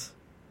Bruins.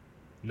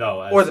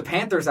 No. Or the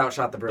Panthers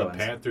outshot the Bruins. The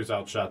Panthers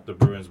outshot the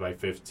Bruins by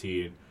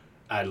 15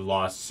 and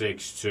lost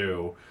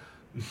 6-2.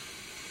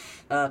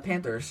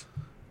 Panthers.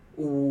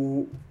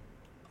 Ooh.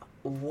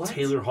 What?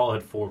 Taylor Hall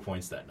had 4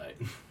 points that night.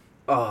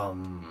 Oh,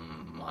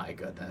 my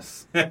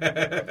goodness.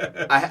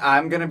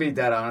 I'm going to be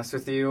dead honest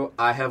with you.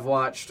 I have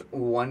watched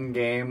one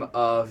game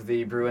of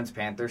the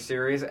Bruins-Panthers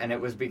series, and it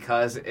was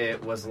because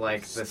it was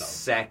like the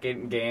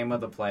second game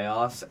of the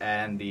playoffs,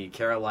 and the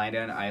Carolina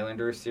and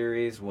Islanders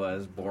series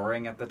was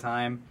boring at the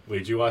time. Wait,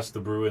 did you watch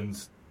the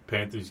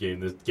Bruins-Panthers game,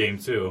 this game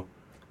 2?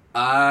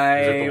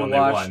 I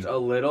watched a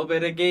little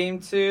bit of game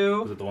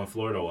 2. Was it the one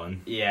Florida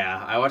won?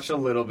 Yeah, I watched a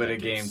little bit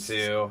of game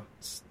 2,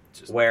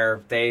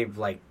 where they,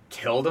 like,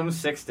 killed them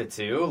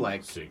 6-2.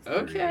 Like, 6-3,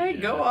 okay,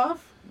 yeah.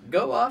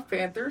 Go off,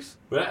 Panthers.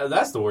 But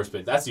that's the worst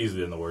bit. That's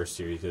usually in the worst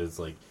series because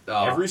like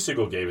every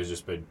single game has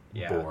just been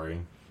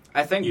boring.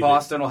 I think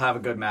Boston will have a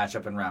good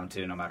matchup in round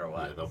 2, no matter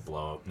what. Yeah, they'll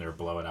blow up. They're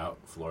blowing out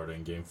Florida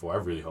in game 4. I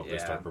really hope they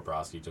start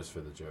Bobrovsky just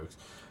for the jokes.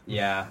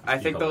 Yeah, I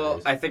think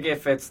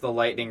if it's the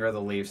Lightning or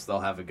the Leafs,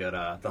 they'll have a good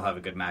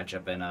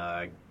matchup in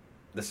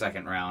the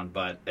second round.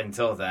 But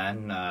until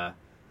then,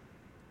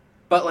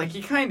 but like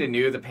you kind of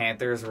knew the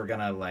Panthers were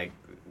gonna like.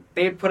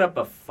 They put up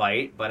a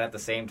fight, but at the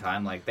same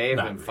time, like they've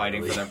been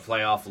fighting for their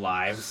playoff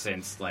lives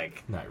since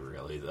like not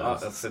really though.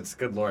 Since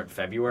good Lord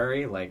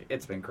February. Like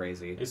it's been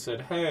crazy. They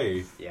said,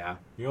 "Hey,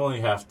 you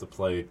only have to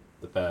play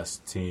the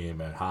best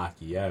team in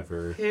hockey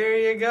ever. Here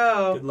you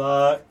go. Good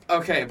luck."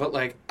 Okay, but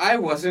like I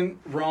wasn't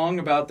wrong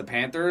about the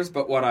Panthers,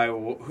 but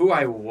who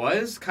I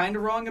was kind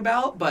of wrong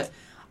about, but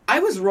I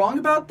was wrong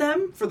about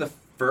them for the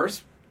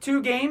first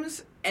 2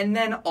 games, and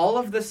then all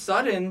of the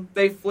sudden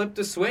they flipped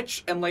a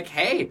switch and like,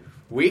 hey.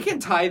 We can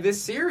tie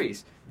this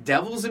series.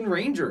 Devils and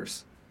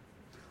Rangers.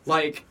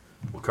 Like...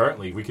 Well,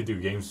 currently, we could do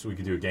games. We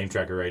could do a game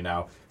tracker right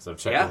now. So I'm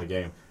checking the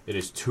game. It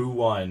is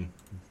 2-1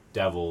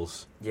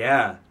 Devils.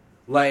 Yeah.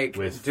 Like,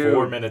 with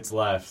 4 minutes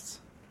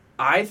left.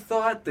 I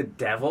thought the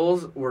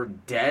Devils were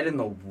dead in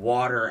the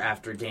water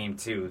after game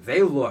 2.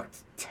 They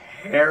looked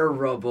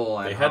terrible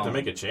at home. They had to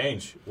make a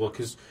change. Well,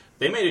 because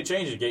they made a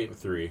change in game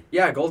 3.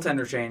 Yeah,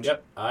 goaltender change.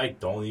 Yep.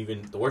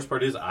 The worst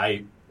part is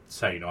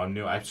So,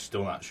 I'm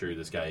still not sure who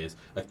this guy is.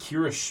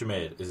 Akira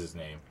Schmid is his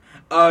name.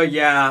 Oh,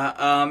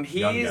 yeah.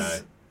 Young guy.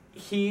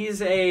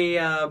 He's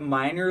a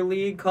minor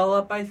league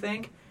call-up, I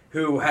think,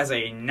 who has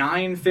a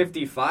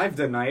 955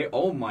 tonight.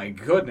 Oh, my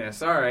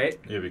goodness. All right.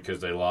 Yeah, because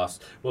they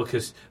lost. Well,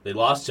 because they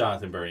lost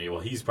Jonathan Bernier.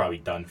 Well, he's probably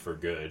done for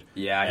good.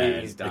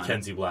 Yeah, he's done.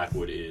 Mackenzie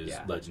Blackwood is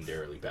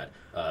legendarily bad.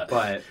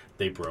 But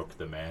they broke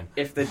the man.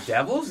 If the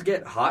Devils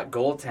get hot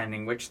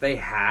goaltending, which they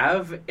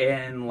have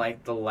in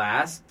like the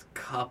last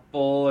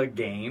couple of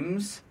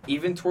games,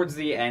 even towards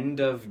the end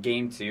of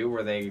game 2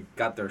 where they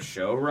got their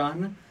show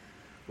run,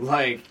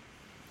 like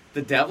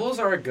the Devils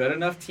are a good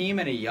enough team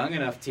and a young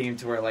enough team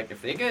to where like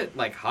if they get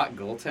like hot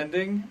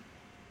goaltending,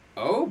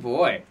 oh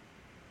boy.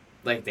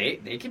 Like they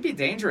can be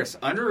dangerous,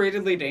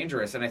 underratedly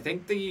dangerous, and I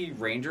think the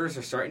Rangers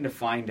are starting to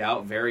find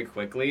out very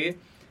quickly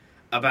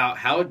about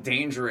how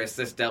dangerous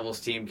this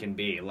Devils team can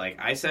be. Like,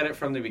 I said it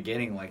from the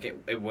beginning, like,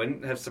 it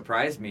wouldn't have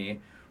surprised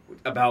me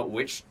about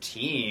which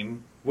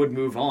team would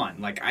move on.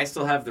 Like, I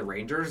still have the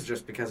Rangers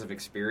just because of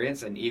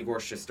experience and Igor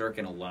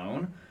Shesterkin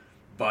alone,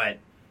 but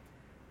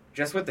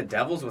just with the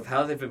Devils, with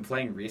how they've been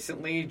playing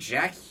recently,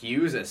 Jack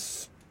Hughes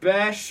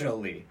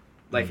especially,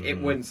 like,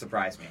 it wouldn't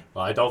surprise me.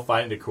 Well, I don't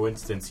find it a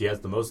coincidence he has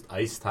the most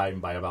ice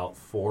time by about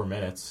 4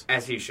 minutes.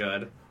 As he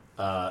should.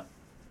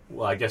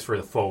 Well, I guess for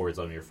the forwards,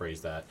 let me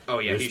rephrase that. Oh,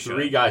 yeah, There's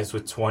 3 guys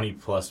with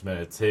 20-plus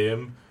minutes.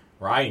 Him,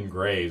 Ryan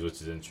Graves, which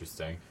is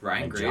interesting.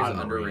 Ryan Graves,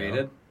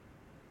 underrated.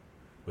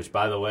 Which,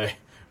 by the way,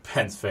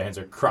 Pens fans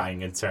are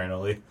crying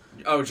internally.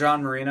 Oh,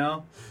 John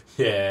Marino?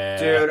 Yeah.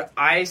 Dude,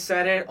 I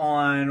said it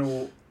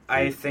on,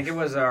 I think it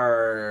was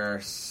our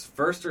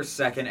first or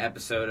second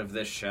episode of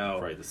this show.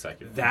 Probably the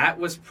second. That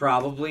was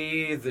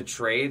probably the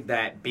trade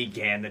that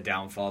began the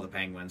downfall of the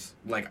Penguins.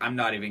 Like, I'm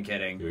not even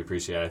kidding. We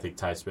appreciate it. I think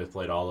Ty Smith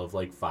played all of,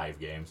 5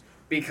 games.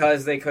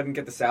 Because they couldn't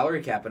get the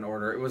salary cap in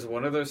order. It was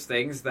one of those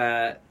things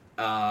that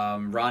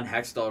Ron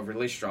Hextall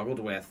really struggled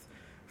with.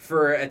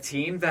 For a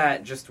team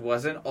that just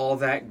wasn't all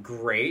that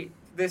great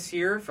this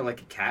year, for, a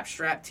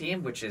cap-strapped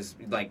team, which is,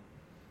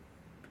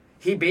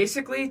 he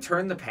basically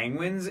turned the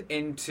Penguins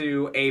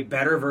into a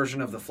better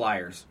version of the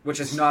Flyers, which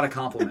is not a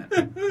compliment.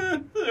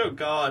 Oh,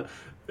 God.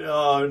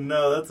 Oh,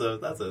 no,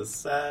 that's a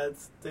sad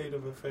state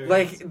of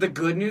affairs. The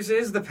good news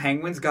is the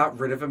Penguins got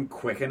rid of him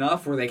quick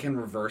enough where they can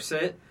reverse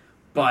it.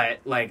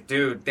 But,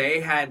 dude, they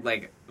had,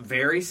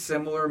 very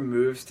similar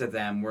moves to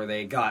them where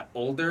they got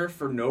older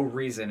for no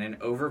reason and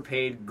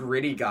overpaid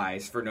gritty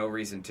guys for no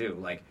reason,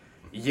 too.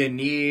 You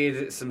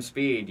need some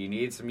speed. You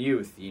need some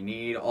youth. You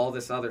need all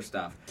this other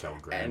stuff. Tell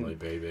Granley,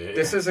 baby.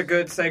 This is a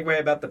good segue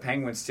about the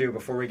Penguins, too,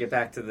 before we get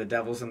back to the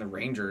Devils and the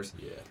Rangers.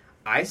 Yeah.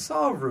 I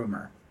saw a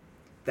rumor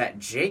that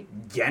Jake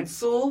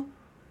Gensel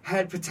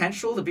had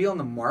potential to be on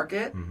the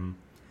market. Mm-hmm.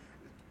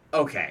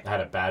 Okay. I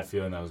had a bad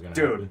feeling that was going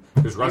to happen.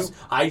 Because Russ,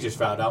 I just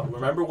found out.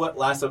 Remember what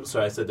last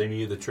episode I said they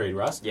needed to trade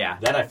Russ? Yeah.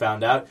 Then I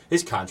found out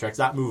his contract's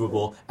not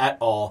movable at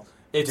all.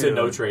 It's a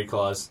no-trade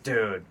clause.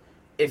 Dude.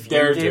 If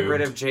you get rid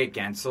of Jake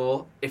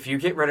Gensel,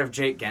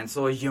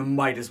 you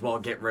might as well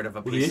get rid of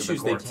a piece of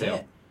the core, too.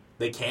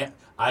 They can't.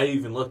 I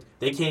even looked.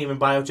 They can't even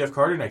buy out Jeff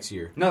Carter next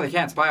year. No, they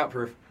can't. It's buyout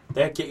proof.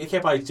 They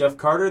can't buy Jeff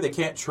Carter. They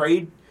can't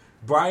trade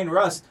Brian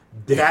Rust.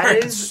 That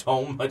is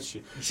so much.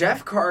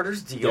 Jeff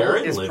Carter's deal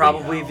is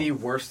probably the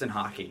worst in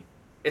hockey.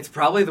 It's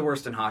probably the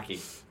worst in hockey.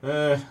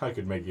 I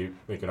could make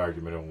an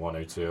argument on one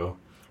or two.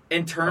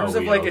 In terms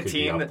of like a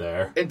team,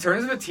 there. In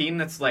terms of a team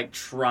that's like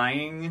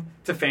trying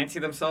to fancy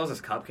themselves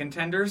as cup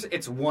contenders,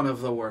 it's one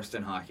of the worst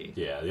in hockey.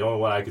 Yeah, the only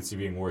one I could see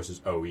being worse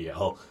is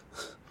OEL.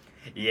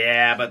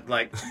 Yeah, but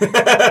like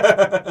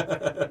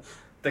the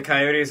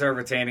Coyotes are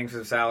retaining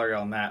some salary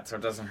on that, so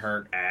it doesn't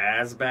hurt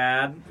as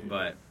bad.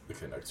 But the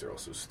Canucks are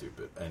also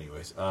stupid.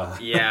 Anyways,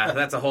 yeah,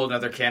 that's a whole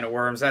other can of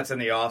worms. That's in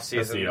the off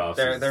season.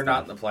 They're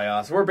not in the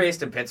playoffs. We're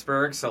based in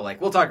Pittsburgh, so like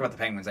we'll talk about the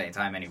Penguins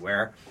anytime,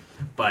 anywhere.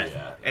 But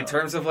in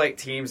terms of like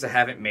teams that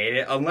haven't made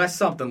it, unless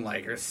something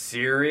like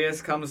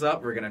serious comes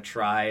up, we're gonna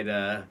try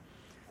to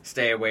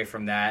stay away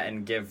from that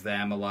and give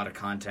them a lot of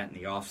content in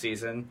the off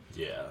season.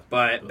 Yeah.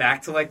 But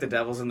back to like the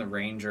Devils and the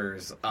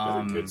Rangers.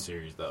 A good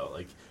series though,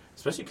 like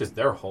especially because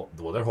they're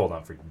holding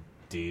on for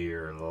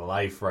dear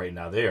life right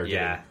now. They are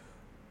getting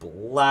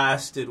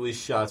blasted with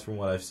shots from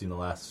what I've seen the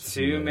last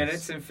 2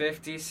 minutes and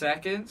 50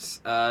 seconds.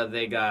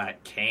 They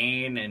got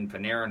Kane and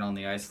Panarin on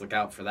the ice. Look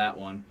out for that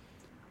one.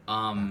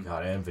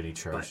 God, and Vinny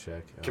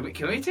Trocheck.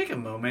 Can we take a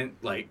moment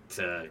like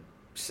to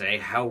say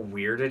how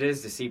weird it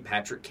is to see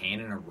Patrick Kane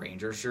in a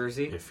Rangers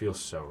jersey? It feels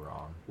so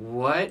wrong.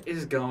 What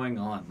is going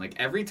on? Like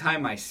every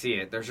time I see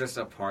it, there's just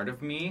a part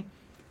of me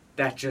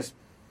that just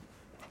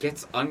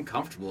gets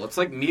uncomfortable. It's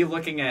like me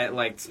looking at,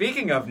 like,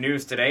 speaking of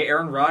news today,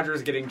 Aaron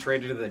Rodgers getting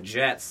traded to the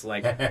Jets.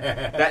 Like,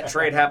 that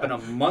trade happened a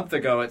month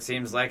ago, it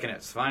seems like, and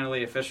it's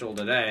finally official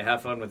today.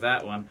 Have fun with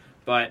that one.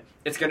 But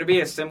it's going to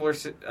be a similar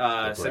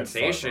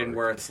sensation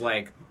where it's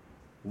like,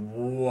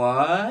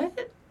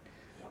 what?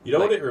 You know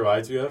what it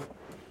reminds me of?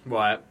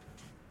 What?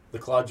 The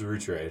Claude Giroux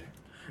trade.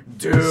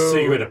 Dude.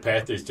 Seeing him in a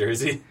Panthers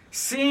jersey.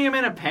 Seeing him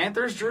in a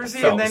Panthers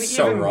jersey, and then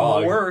even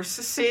worse,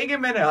 seeing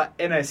him in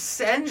a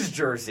Sens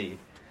jersey.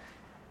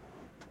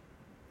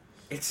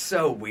 It's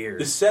so weird.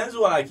 The Sens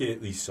one I can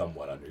at least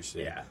somewhat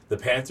understand. Yeah. The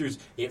Panthers,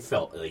 it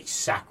felt like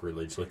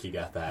sacrilege looking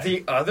at that.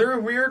 The other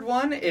weird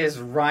one is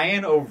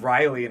Ryan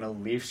O'Reilly in a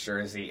Leafs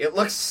jersey. It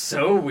looks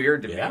so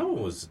weird to me. That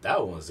one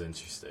was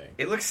interesting.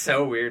 It looks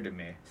so weird to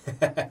me.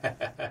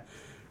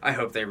 I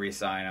hope they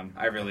re-sign him.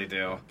 I really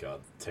do. Oh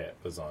God,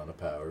 Tampa's on a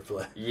power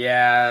play.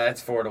 Yeah,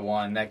 it's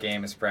 4-1. That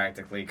game is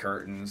practically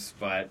curtains.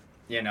 But,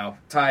 you know,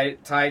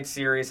 tied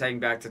series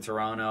heading back to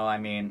Toronto. I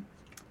mean,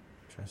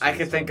 I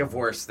could think of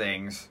worse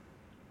things.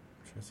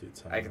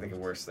 I can think of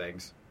worse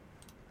things.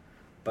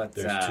 But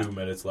there's 2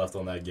 minutes left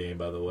on that game,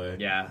 by the way.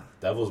 Yeah.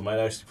 Devils might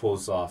actually pull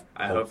this off.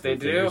 I hope they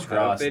do.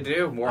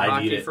 More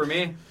hockey for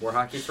me. More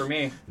hockey for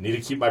me. Need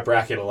to keep my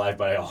bracket alive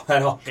at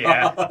all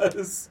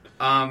costs.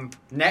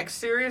 Next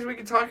series we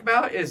can talk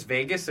about is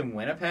Vegas and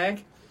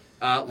Winnipeg.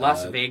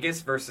 Las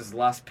Vegas versus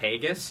Las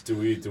Vegas. Do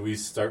we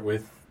start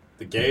with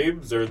the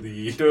games or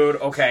the... Dude,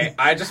 okay.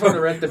 I just want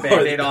to rip the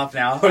Band-Aid off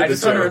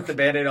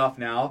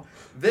now.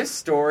 This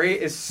story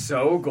is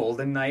so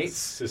Golden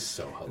Knights. This is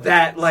so hilarious.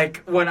 That,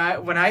 like, when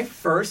I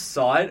first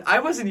saw it,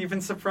 I wasn't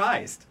even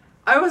surprised.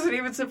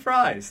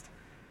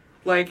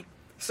 Like,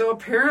 so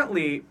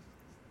apparently,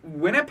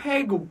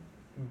 Winnipeg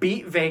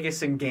beat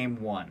Vegas in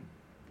Game 1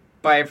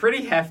 by a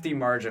pretty hefty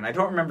margin. I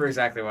don't remember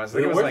exactly what it was. I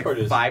think it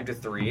was like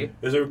 5-3.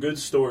 There's a good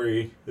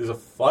story. There's a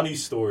funny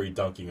story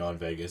dunking on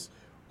Vegas.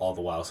 All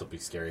the while something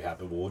scary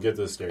happened. But we'll get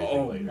to the scary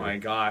thing later. Oh my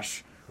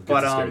gosh. We'll get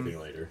to the scary thing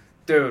later.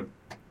 Dude,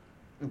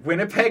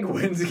 Winnipeg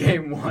wins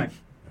Game 1.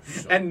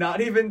 And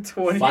not even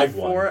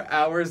 24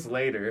 hours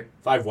later.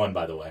 5-1,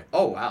 by the way.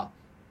 Oh, wow.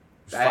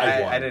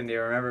 I didn't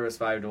even remember it was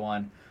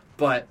 5-1.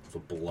 But it's a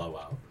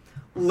blowout.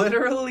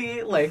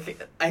 Literally,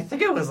 like, I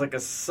think it was like a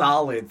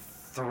solid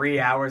 3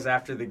 hours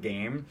after the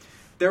game.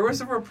 There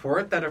was a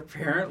report that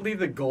apparently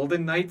the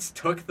Golden Knights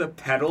took the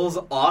pedals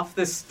off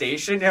the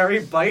stationary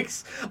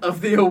bikes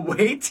of the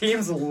away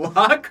team's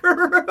locker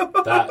room.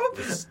 That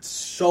was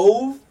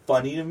so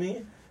funny to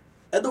me.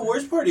 And the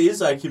worst part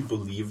is I can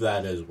believe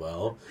that as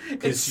well.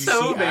 Because you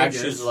see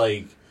actions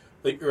like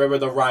remember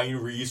the Ryan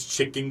Reeves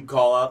chicken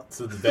call out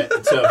to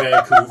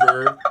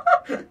Vancouver?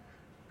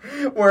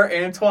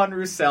 Where Antoine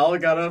Roussel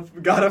got a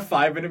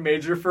 5-minute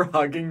major for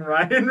hugging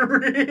Ryan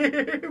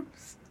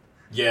Reeves.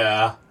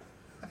 Yeah.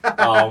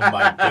 Oh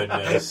my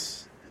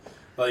goodness.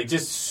 Like,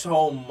 just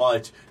so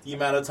much. The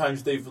amount of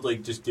times they've,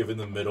 like, just given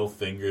the middle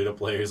finger to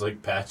players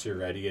like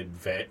Pacioretty and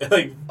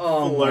Fleury.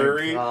 Oh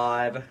my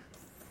God.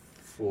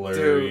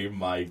 Fleury,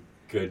 my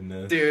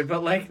goodness. Dude,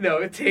 but, like,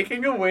 no,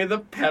 taking away the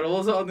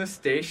pedals on the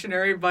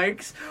stationary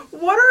bikes,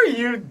 what are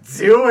you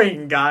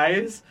doing,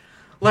 guys?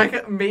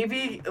 Like,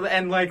 maybe,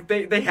 and, like,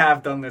 they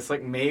have done this,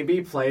 like, maybe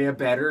play a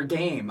better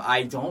game.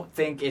 I don't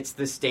think it's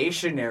the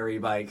stationary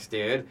bikes,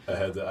 dude. I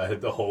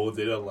had to hold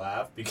in a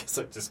laugh because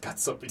I just got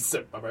something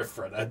sent by my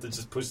friend. I had to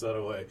just push that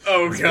away.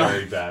 Oh, it's God.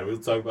 very bad. We'll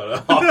talk about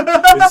it.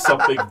 It's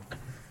something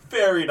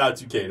very not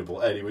too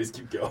cateable. Anyways,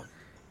 keep going.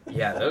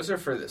 Yeah, those are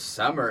for the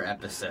summer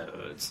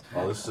episodes.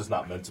 Oh, this is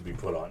not meant to be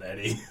put on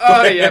any.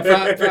 Oh yeah,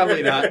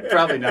 probably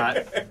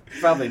not.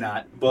 Probably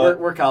not. But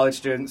we're college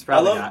students.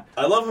 Probably not.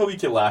 I love how we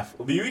can laugh.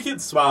 I mean, we can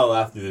smile and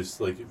laugh through this,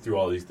 like through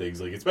all these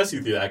things, like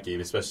especially through that game.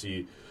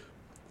 Especially,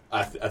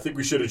 I think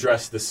we should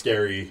address the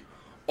scary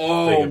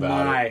thing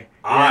about it. Yeah.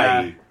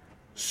 I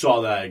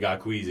saw that. I got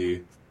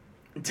queasy.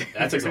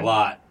 That takes a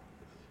lot.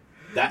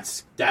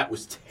 That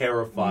was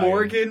terrifying.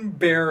 Morgan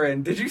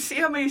Barron. Did you see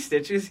how many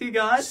stitches he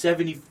got?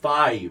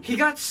 75. He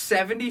got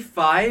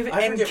 75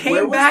 I and forget, came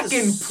where was back the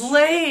and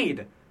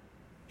played.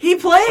 He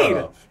played. Shut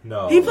up.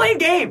 No. He played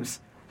games.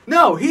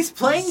 No, he's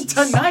playing He's-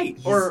 tonight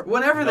or he's-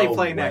 whenever they no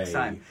play next way.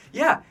 time.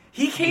 Yeah,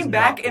 he came He's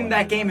back not in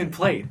that playing game tonight. and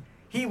played.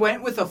 He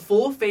went with a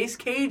full face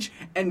cage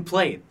and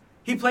played.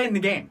 He played in the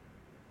game.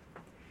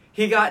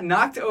 He got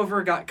knocked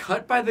over, got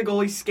cut by the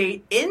goalie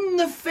skate in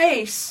the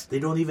face. They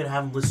don't even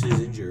have him listed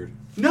as injured.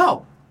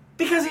 No,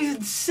 because he's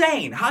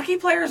insane. Hockey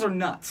players are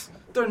nuts.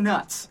 They're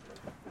nuts.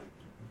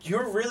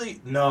 You're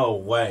really... No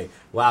way.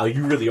 Wow,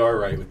 you really are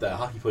right with that.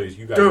 Hockey players,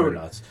 you guys Dude. are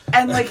nuts.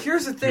 And, like,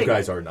 here's the thing. You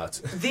guys are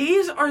nuts.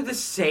 These are the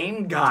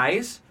same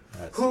guys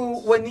who,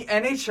 when the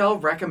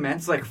NHL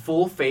recommends, like,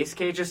 full face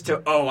cages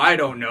to, I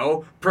don't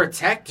know,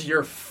 protect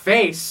your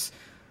face,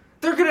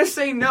 they're going to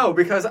say no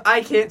because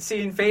I can't see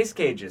in face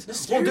cages. The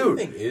scary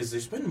thing is,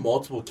 there's been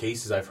multiple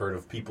cases I've heard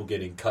of people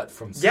getting cut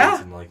from skates.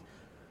 Yeah. And,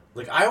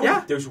 like I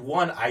always, there's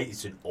one,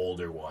 it's an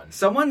older one.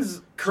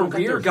 Someone's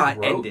career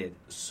got ended.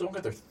 Someone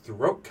got their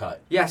throat cut.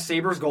 Yeah,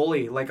 Sabres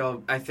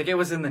goalie, I think it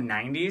was in the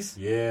 90s.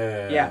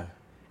 Yeah. Yeah.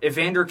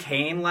 Evander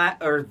Kane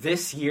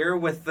this year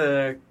with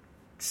the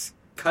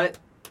cut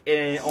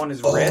on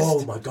his wrist.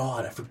 Oh my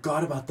god, I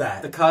forgot about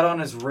that. The cut on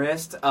his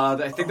wrist.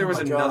 I think there was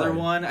my another God.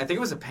 one. I think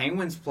it was a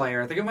Penguins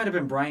player. I think it might have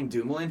been Brian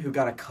Dumoulin who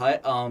got a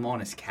cut on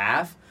his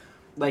calf.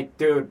 Like,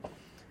 dude,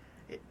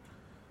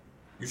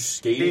 You're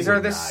skating. these are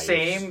with the knives.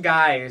 same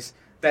guys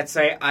that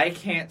say, I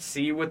can't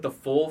see with the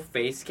full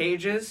face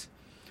cages.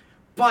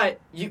 But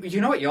you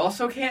know what you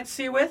also can't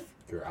see with?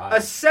 Your A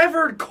eyes.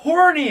 severed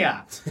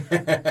cornea.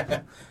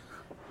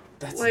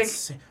 That's like-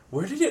 insane.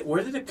 Where did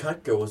it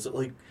cut go? Was it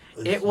like?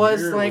 It was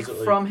here? like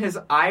Was it, from his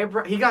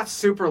eyebrow. He got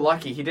super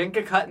lucky. He didn't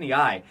get cut in the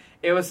eye.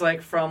 It was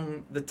like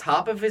from the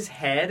top of his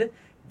head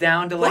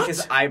down to like What?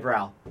 his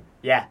eyebrow.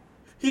 Yeah.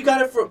 He got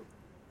it from.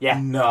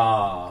 Yeah.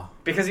 Nah.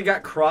 Because he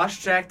got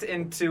cross-checked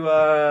into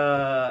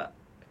I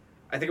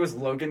think it was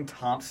Logan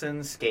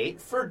Thompson's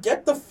skate.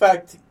 Forget the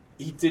fact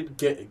he did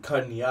get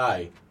cut in the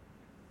eye.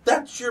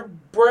 That's your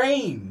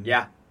brain.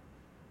 Yeah.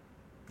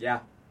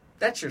 Yeah.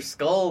 That's your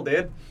skull,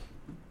 dude.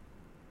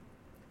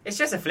 It's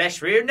just a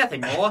flesh wound,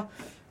 nothing more.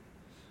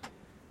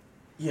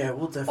 Yeah,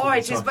 we'll definitely.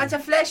 It's just but a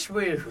flesh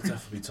wound. We'll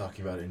definitely be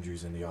talking about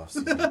injuries in the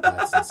offseason.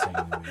 That's insane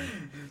to me.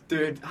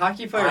 Dude,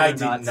 hockey players I are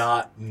did nuts.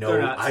 not know.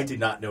 They're nuts. I did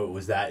not know it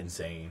was that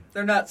insane.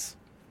 They're nuts.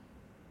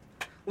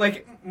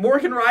 Like,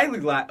 Morgan Riley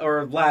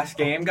last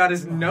game got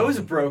his nose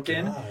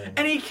broken, God.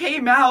 and he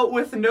came out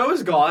with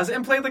nose gauze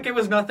and played like it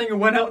was nothing and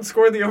went out and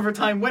scored the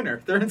overtime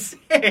winner. They're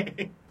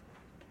insane.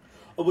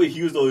 Oh wait,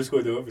 he was the one who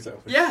scored the overtime.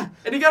 Yeah,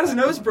 and he got his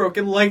nose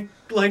broken like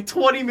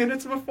 20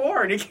 minutes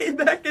before, and he came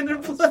back in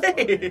and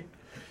played.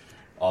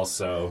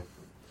 Also,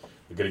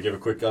 we're going to give a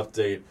quick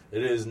update.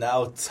 It is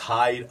now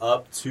tied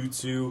up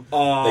 2-2.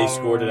 Oh, They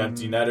scored an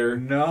empty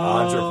netter. no.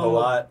 Andre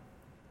Palat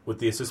with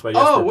the assist by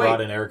Jesper wait. Bratt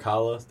and Eric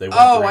Holla. They won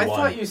 3-1. I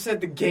thought you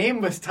said the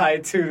game was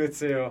tied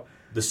 2-2.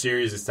 The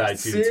series is tied 2-2.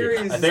 Series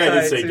I is think I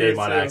did tied say game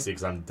on 2-2. accident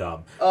because I'm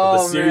dumb. But Oh,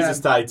 the series man. is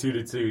tied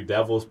 2-2.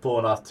 Devils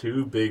pulling off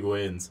 2 big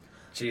wins.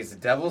 Jeez, the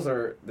Devils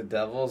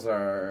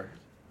are.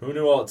 Who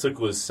knew all it took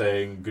was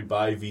saying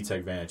goodbye,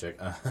 Vitek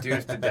Vanacek. Dude,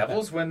 if the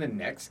Devils win the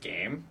next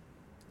game,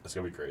 That's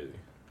going to be crazy.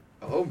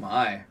 oh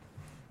my.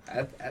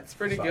 That's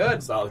pretty It's not- good.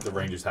 It's not like the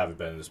Rangers haven't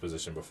been in this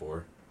position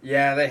before.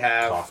 Yeah, they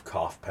have. Cough,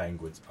 cough,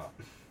 Penguins.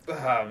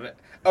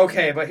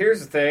 Okay, but here's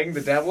the thing. The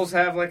Devils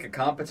have like a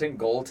competent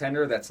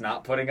goaltender that's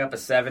not putting up a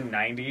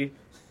 790.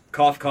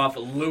 Cough, cough,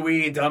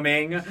 Louis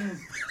Domingue.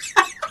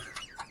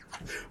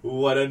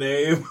 What a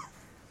name.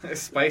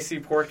 Spicy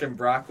pork and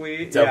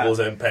broccoli. Devils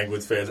and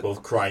Penguins fans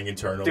both crying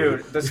internally.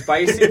 Dude, the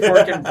spicy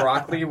pork and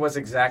broccoli was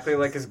exactly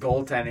like his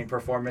goaltending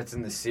performance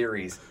in the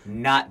series.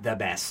 Not the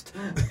best.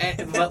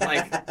 But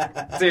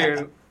like,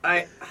 dude,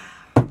 I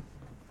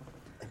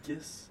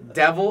guess.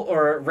 Devil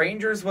or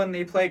Rangers when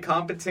they play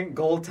competent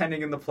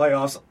goaltending in the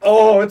playoffs.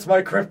 Oh, it's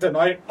my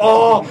kryptonite.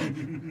 Oh,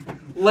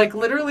 like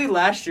literally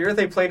last year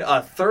they played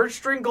a third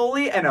string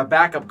goalie and a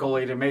backup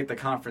goalie to make the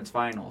conference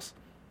finals.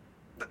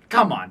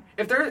 Come on,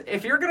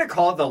 if you're gonna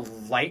call the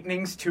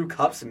Lightning's 2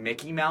 cups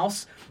Mickey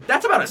Mouse,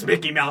 that's about as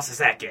Mickey Mouse as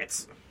that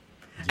gets.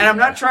 Yeah. And I'm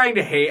not trying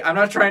to hate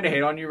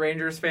on you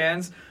Rangers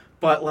fans,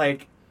 but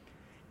like,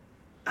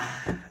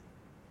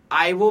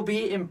 I will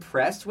be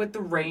impressed with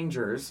the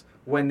Rangers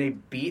when they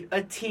beat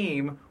a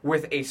team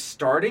with a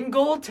starting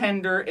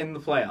goaltender in the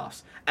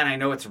playoffs. And I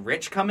know it's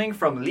rich coming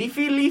from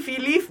Leafy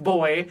Leaf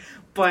Boy,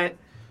 but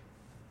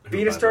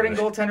Beat a starting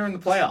goaltender in the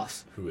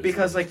playoffs.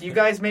 Because, like, you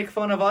guys make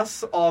fun of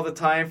us all the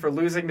time for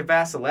losing to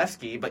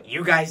Vasilevsky, but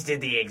you guys did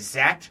the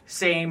exact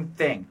same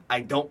thing.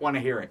 I don't want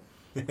to hear it.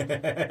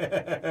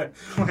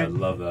 I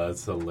love that.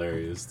 It's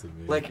hilarious to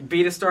me. Like,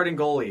 beat a starting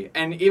goalie.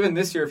 And even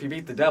this year, if you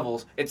beat the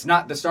Devils, it's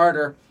not the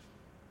starter.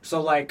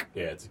 So, like...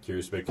 Yeah, it's a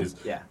curious bit because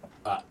yeah.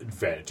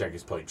 Vanacek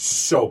is playing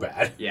so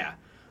bad. Yeah.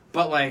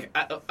 But, like,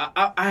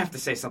 I have to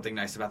say something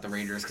nice about the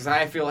Rangers because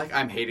I feel like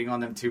I'm hating on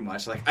them too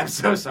much. Like, I'm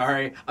so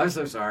sorry.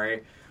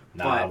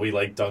 Nah, we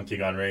like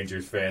dunking on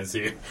Rangers fans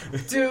here.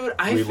 Dude,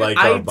 I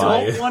don't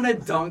want to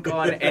dunk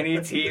on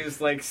any teams,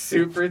 like,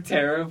 super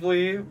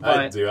terribly.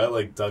 But... I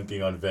like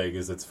dunking on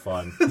Vegas. It's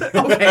fun.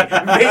 Okay,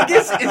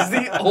 Vegas is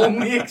the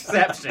only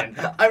exception.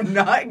 I'm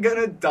not going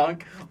to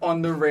dunk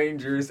on the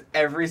Rangers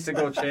every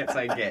single chance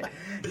I get.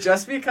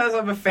 Just because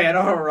I'm a fan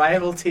of a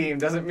rival team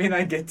doesn't mean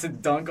I get to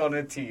dunk on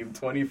a team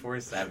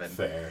 24/7.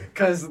 Fair.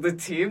 Because the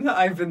team that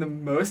I've been the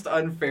most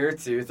unfair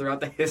to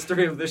throughout the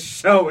history of this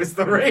show is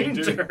the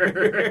Rangers.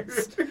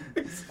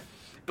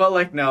 But,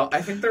 like, no,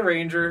 I think the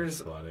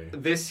Rangers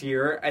this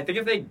year, I think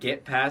if they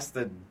get past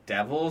the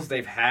Devils,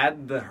 they've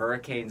had the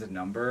Hurricanes'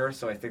 number,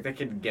 so I think they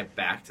can get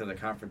back to the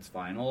conference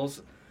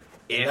finals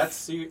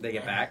if they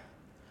get back.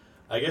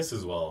 I guess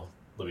as well,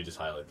 let me just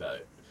highlight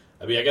that.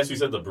 I mean, I guess we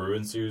said the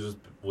Bruins series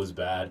was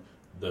bad.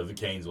 The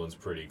Canes one's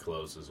pretty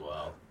close as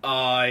well.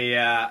 Oh,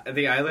 yeah.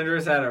 The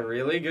Islanders had a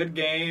really good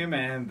game,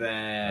 and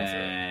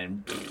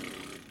then...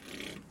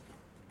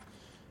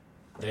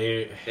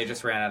 They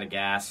just ran out of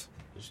gas.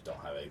 They just don't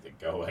have anything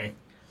going.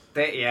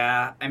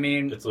 I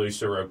mean... It's literally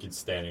Sorokin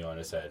standing on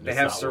his head. They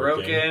have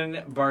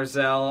Sorokin,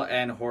 Barzal,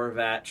 and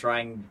Horvat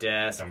trying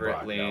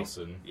desperately. And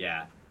Brock Nelson.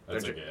 Yeah.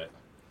 That's it.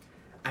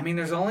 I mean,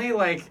 there's only,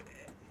 like...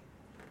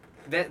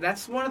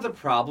 That's one of the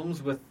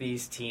problems with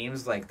these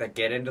teams, like, that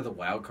get into the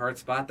wild card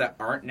spot that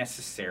aren't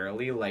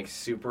necessarily, like,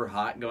 super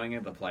hot going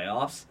into the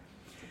playoffs.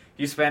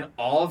 You spend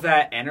all of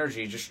that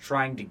energy just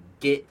trying to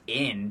get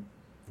in.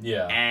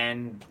 Yeah.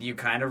 And you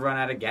kind of run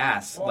out of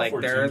gas. Well, like,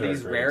 there are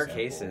these rare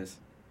example. cases.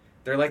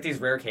 They're like these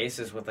rare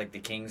cases with, like, the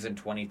Kings in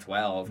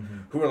 2012,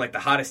 who were, like, the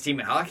hottest team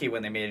in hockey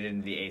when they made it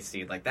into the A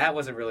seed. Like, that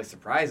wasn't really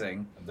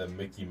surprising. The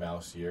Mickey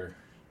Mouse year.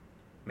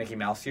 Mickey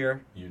Mouse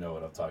year? You know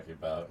what I'm talking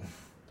about.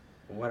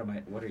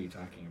 What are you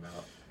talking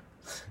about?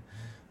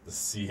 The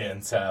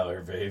CN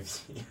Tower, baby.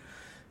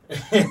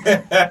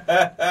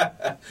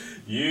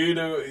 You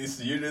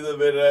knew the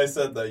minute I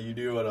said that. You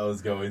knew what I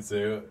was going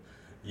to.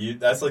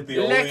 That's like the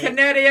only... Le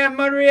Canadien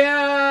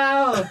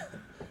Montreal!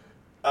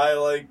 I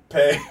like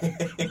pay.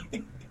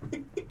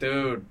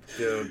 Dude.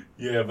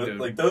 Yeah, but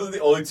like those are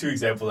the only two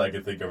examples I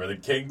can think of are the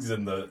Kings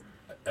and the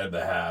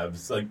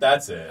Habs. Like,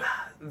 that's it.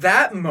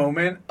 That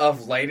moment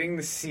of lighting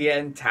the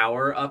CN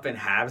Tower up in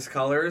Habs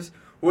colors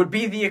would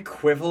be the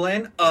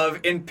equivalent of,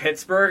 in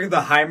Pittsburgh,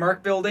 the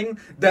Highmark building,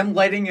 them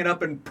lighting it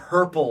up in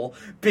purple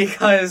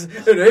because an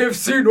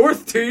AFC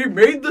North team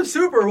made the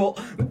Super Bowl.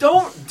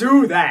 Don't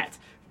do that.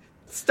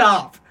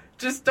 Stop.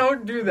 Just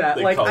don't do that.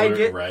 They like, color I get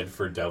it red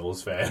for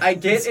Devils fans. I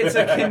get it's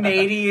a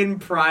Canadian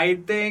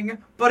pride thing,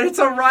 but it's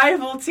a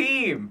rival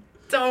team.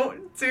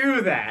 Don't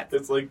do that.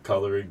 It's like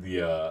coloring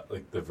the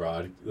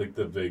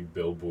the big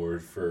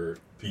billboard for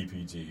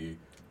PPG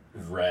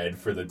red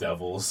for the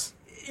Devils.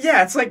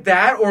 Yeah, it's like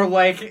that, or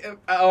like,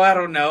 I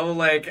don't know,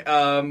 like,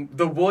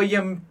 the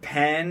William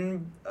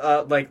Penn,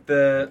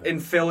 in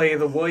Philly,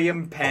 the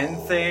William Penn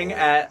thing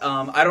at,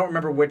 I don't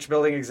remember which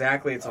building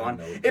exactly it's on.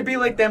 It'd be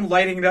like them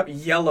lighting it up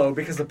yellow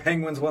because the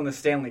Penguins won the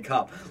Stanley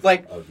Cup.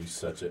 Like, that would be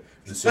such a...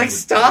 Like,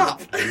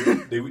 stop!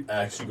 They would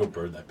actually go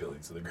burn that building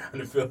to the ground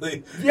in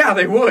Philly. Yeah,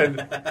 they would.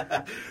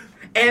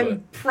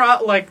 And,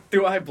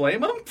 do I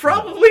blame them?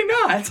 Probably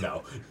not.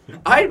 No.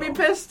 I'd be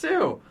pissed,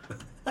 too.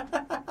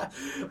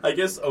 I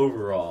guess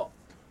overall,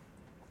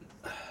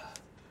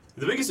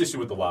 the biggest issue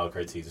with the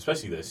wildcard teams,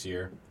 especially this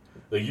year,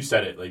 like you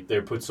said it, like they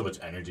put so much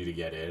energy to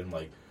get in.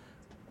 Like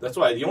that's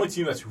why the only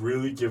team that's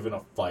really given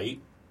a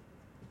fight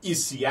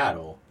is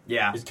Seattle.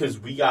 Yeah, it's because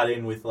we got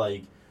in with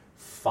like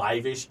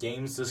 5-ish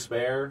games to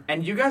spare,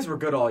 and you guys were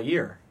good all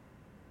year.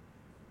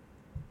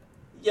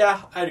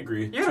 Yeah, I'd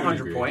agree. You had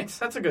 100 points.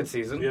 That's a good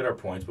season. We had our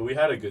points, but we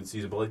had a good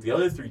season. But like the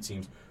other three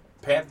teams,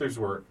 Panthers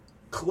were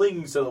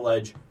clinging to the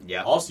ledge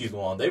all season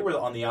long. They were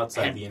on the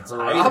outside and the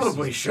entire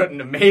probably season. Shouldn't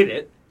have made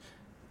it.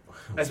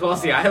 As well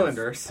as the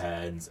Islanders.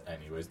 Depends.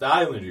 Anyways, the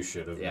Islanders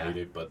should have made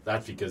it, but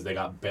that's because they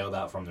got bailed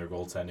out from their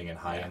goaltending and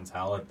high-end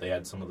talent. They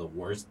had some of the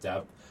worst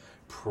depth,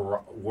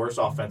 worst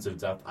offensive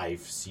depth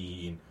I've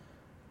seen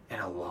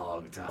in a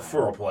long time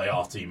for a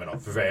playoff team in a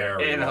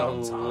very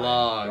long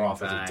time. Their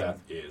offensive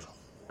depth is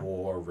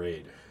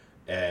horrid,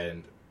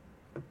 and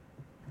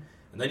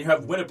then you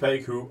have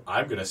Winnipeg, who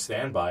I'm going to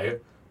stand by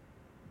it.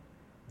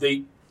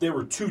 There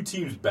were two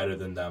teams better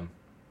than them.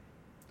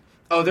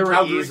 Oh, there were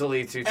Calgary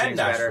easily two teams and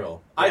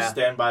Nashville. better. I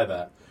stand by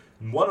that.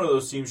 One of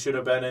those teams should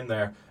have been in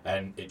there,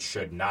 and it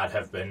should not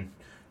have been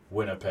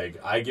Winnipeg.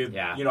 I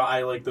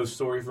like the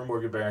story from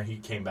Morgan Barron. He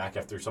came back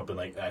after something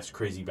like as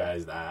crazy bad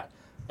as that,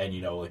 and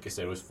like I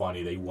said, it was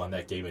funny. They won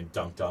that game and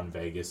dunked on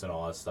Vegas and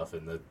all that stuff,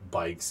 and the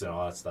bikes and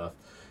all that stuff.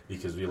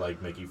 because we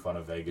like making fun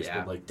of Vegas, Yeah.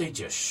 but like they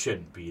just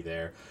shouldn't be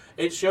there.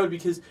 It showed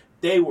because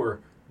they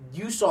were.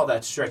 You saw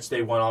that stretch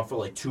they went on for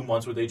like 2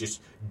 months where they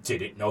just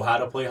didn't know how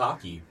to play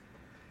hockey.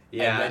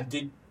 Yeah. And then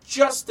did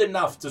just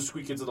enough to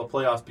squeak into the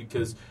playoffs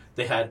because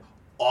they had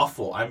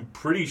awful. I'm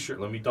pretty sure.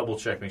 Let me double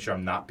check, make sure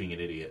I'm not being an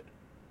idiot.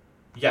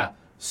 Yeah,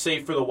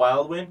 save for the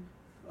Wild win.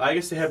 I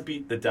guess they have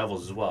beat the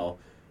Devils as well.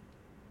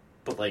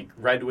 But like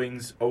Red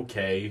Wings,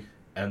 okay,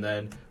 and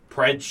then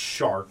Preds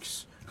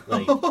Sharks,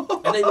 like,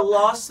 and they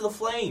lost to the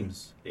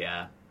Flames.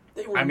 Yeah.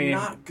 They were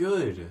not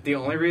good. The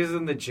only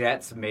reason the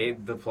Jets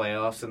made the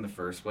playoffs in the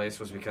first place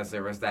was because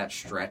there was that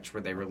stretch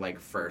where they were like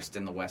first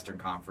in the Western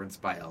Conference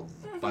by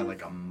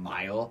like a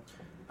mile.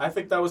 I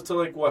think that was to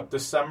like what,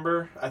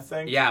 December, I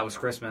think. Yeah, it was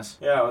Christmas.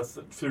 Yeah, it was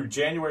through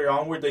January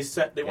onward they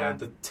went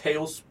the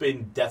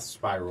tailspin death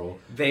spiral.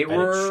 They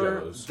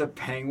were the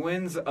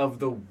Penguins of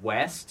the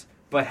West,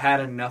 but had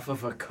enough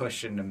of a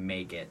cushion to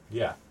make it.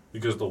 Yeah,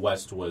 because the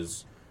West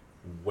was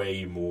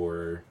way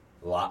more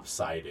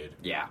lopsided.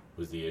 Yeah.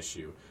 Was the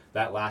issue.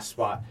 That last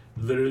spot,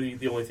 literally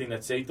the only thing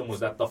that saved them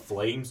was that the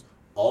Flames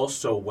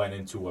also went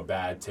into a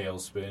bad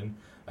tailspin,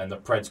 and the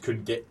Preds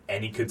couldn't get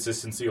any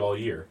consistency all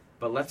year.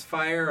 But let's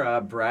fire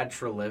Brad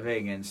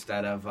Treliving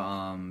instead of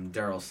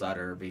Daryl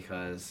Sutter,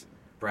 because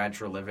Brad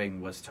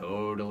Treliving was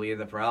totally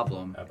the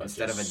problem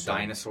instead of a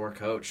dinosaur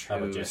coach. How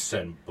about just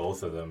send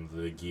both of them to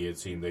the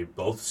guillotine? They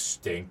both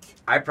stink.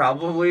 I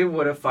probably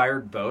would have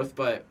fired both,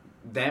 but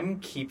them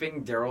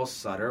keeping Daryl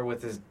Sutter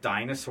with his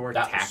dinosaur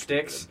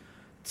tactics,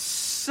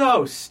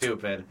 so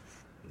stupid.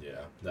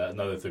 Yeah,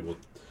 another thing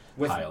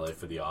we'll highlight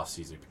for the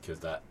offseason, because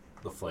the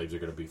Flames are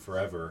going to be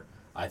forever,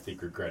 I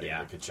think, regretting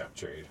the Kachuk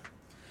trade.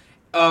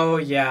 Oh,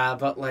 yeah,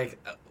 but, like,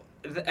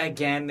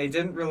 again, they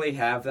didn't really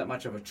have that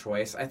much of a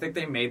choice. I think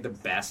they made the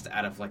best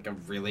out of, like, a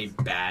really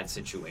bad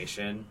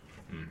situation.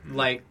 Mm-hmm.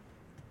 Like,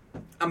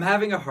 I'm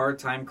having a hard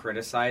time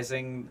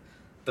criticizing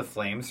the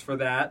Flames for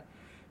that,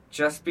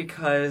 just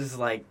because,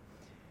 like,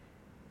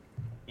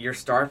 your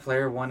star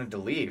player wanted to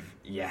leave.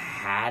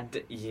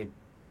 You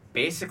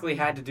basically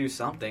had to do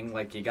something.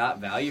 Like, you got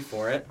value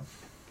for it.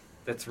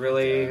 That's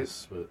really...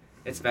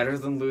 It's better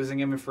than losing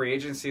him in free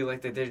agency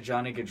like they did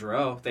Johnny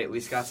Gaudreau. They at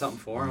least got something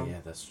for him. Yeah,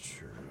 that's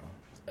true.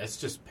 It's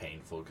just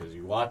painful because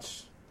you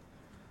watch...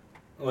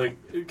 Like,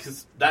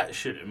 because that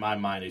should, in my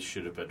mind, it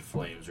should have been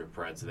Flames or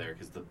Preds there,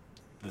 because the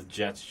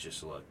Jets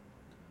just look...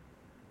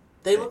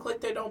 They look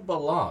like they don't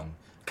belong.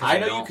 I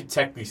know you could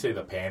technically say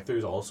the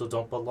Panthers also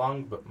don't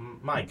belong, but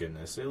my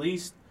goodness, at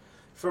least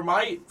for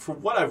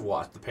what I've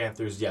watched, the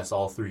Panthers, yes,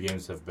 all 3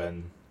 games have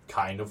been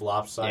kind of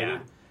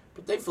lopsided,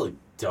 but they've really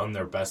done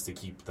their best to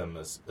keep them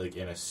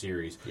in a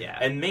series. Yeah.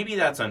 And maybe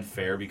that's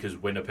unfair because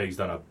Winnipeg's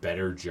done a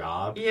better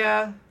job.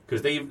 Yeah.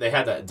 Because they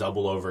had that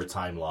double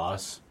overtime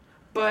loss.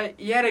 But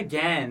yet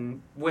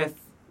again, with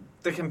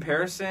the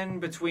comparison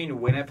between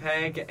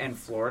Winnipeg and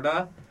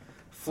Florida,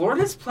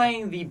 Florida's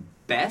playing the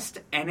best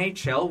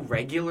NHL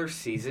regular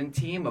season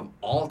team of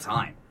all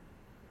time.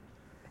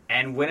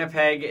 And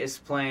Winnipeg is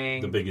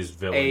playing the biggest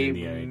villain in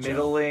the NHL.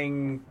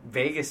 Middling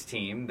Vegas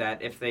team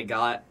that if they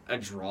got a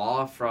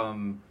draw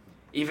from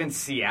even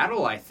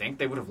Seattle, I think,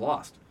 they would have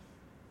lost.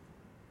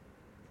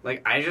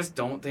 Like, I just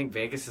don't think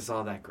Vegas is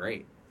all that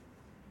great.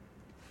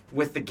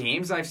 With the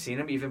games I've seen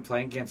them even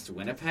playing against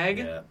Winnipeg...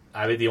 Yeah.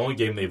 I mean, the only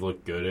game they've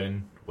looked good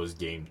in was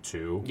Game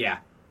 2. Yeah.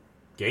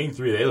 Game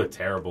 3, they looked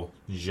terrible.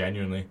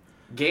 Genuinely.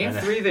 Game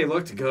 3, they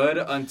looked good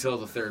until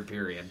the third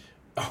period.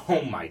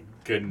 Oh, my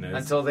goodness.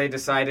 Until they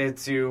decided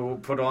to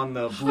put on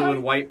the blue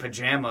and white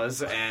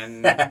pajamas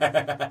and...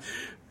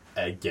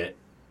 and get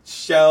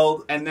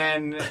shelled. And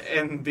then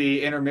in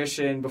the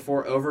intermission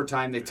before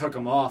overtime, they took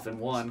them off and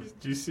won.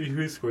 Did you see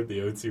who scored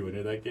the OT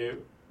winner that game?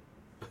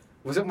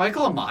 Was it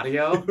Michael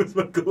Amadio? It was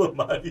Michael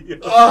Amadio.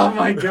 Oh,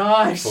 my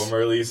gosh. Former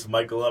release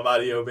Michael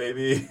Amadio,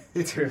 baby.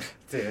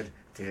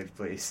 Dude,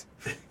 please.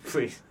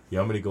 Please. You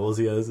know how many goals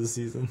he has this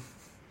season?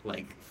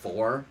 Like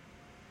 4?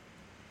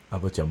 How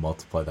about you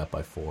multiply that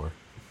by 4?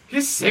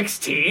 He's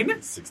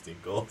 16? 16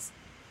 goals.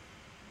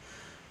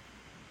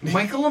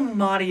 Michael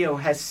Amadio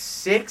has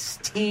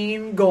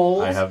 16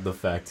 goals? I have the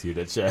fact here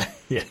to check.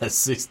 He has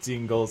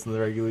 16 goals in the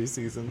regular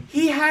season.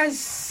 He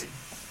has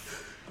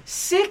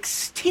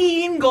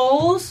 16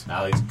 goals?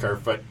 Alex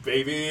Kerfoot,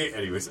 baby.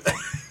 Anyways.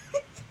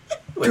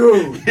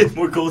 Dude. He has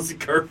more goals than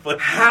Kerfoot.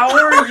 How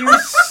are you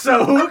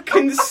so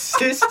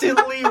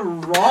consistently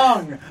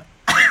wrong?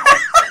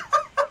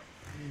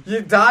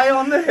 You die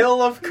on the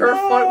hill of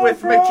Kerfoot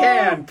with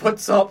McCann,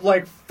 puts up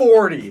like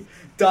 40.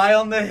 Die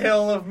on the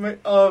hill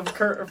of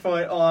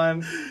Kerfoot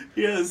on...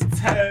 He has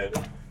 10.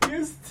 He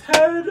has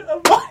 10.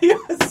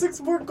 Amadio has 6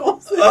 more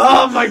goals than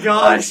Oh my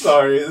gosh. I'm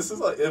sorry. This is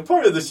like...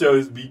 Part of the show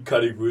is me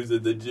cutting Wooz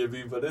into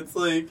Jimmy, but it's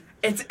like...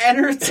 It's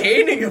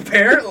entertaining,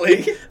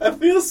 apparently. I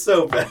feel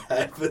so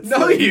bad. But no,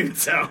 like, you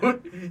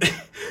don't.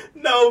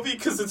 No,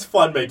 because it's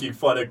fun making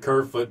fun of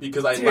Kerfoot,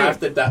 because I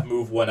laughed at that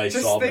move when I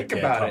saw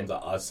McCann come to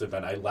us,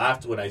 and I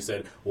laughed when I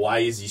said, why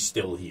is he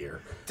still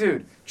here?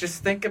 Dude,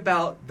 just think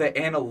about the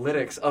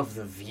analytics of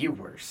the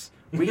viewers.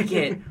 We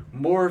get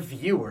more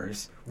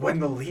viewers when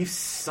the Leafs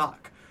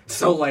suck.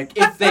 So, like,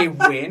 if they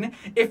win,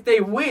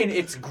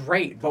 it's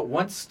great. But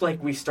once,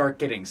 like, we start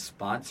getting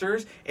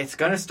sponsors, it's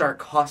going to start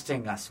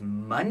costing us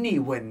money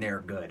when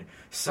they're good.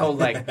 So,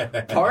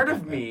 like, part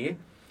of me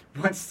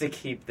wants to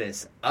keep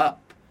this up.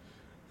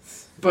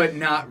 But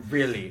not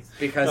really.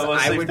 Because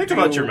I would think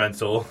about your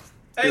mental.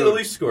 Hey, the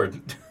Leafs scored.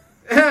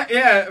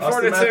 Yeah,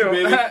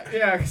 4-2.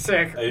 Yeah,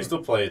 sick. I used to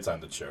play it's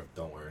on the choke.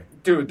 Don't worry.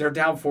 Dude, they're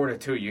down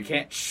 4-2. You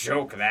can't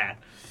choke that.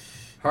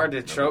 Hard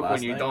to choke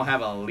when you don't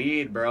have a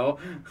lead, bro.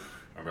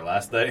 Remember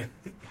last night?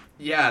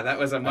 Yeah, that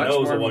was a much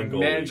more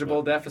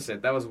manageable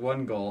deficit. That was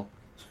 1 goal.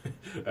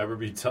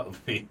 Everybody told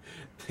me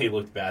they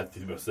looked bad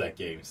through most of that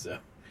game. So,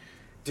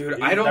 dude, it's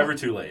never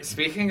too late.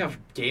 Speaking of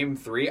Game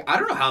 3, I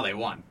don't know how they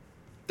won.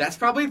 That's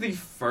probably the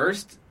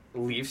first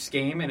Leafs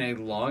game in a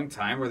long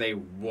time where they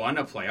won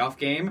a playoff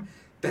game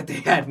that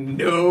they had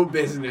no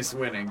business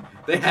winning.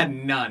 They had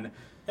none.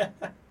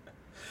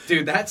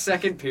 Dude, that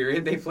second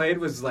period they played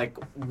was like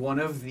one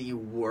of the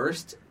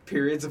worst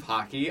periods of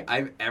hockey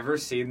I've ever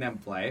seen them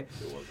play.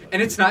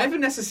 And it's not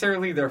even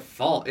necessarily their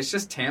fault. It's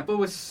just Tampa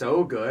was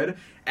so good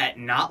at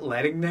not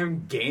letting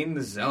them gain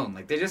the zone.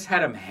 Like, they just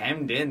had them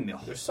hemmed in the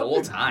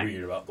whole time.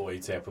 Weird about the way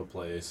Tampa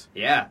plays.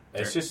 Yeah.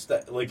 It's just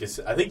that, like,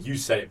 I think you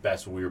said it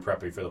best when we were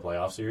prepping for the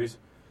playoff series.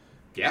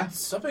 Yeah.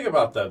 Something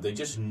about them, they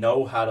just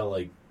know how to,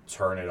 like,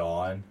 turn it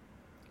on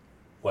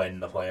when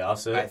the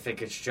playoffs hit. I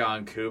think it's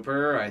John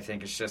Cooper. I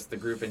think it's just the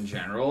group in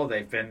general.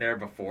 They've been there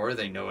before.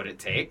 They know what it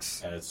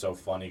takes. And it's so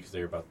funny because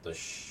they're about to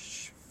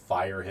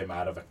fire him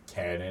out of a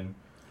cannon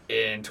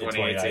in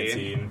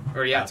 2018.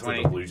 Or yeah,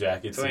 the Blue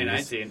Jackets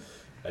 2019. Series.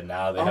 And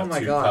now they have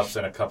 2 cups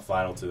and a cup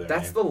final to their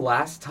That's name. the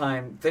last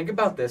time. Think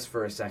about this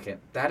for a second.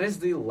 That is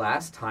the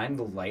last time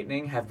the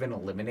Lightning have been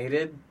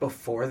eliminated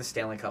before the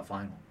Stanley Cup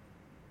final.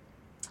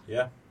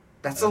 Yeah.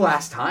 That's the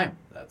last time.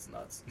 That's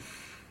nuts.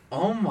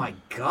 Oh my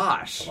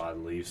gosh. Come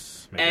on,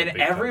 Leafs. And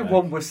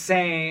everyone was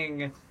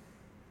saying,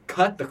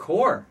 cut the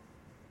core.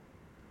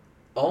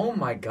 Oh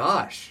my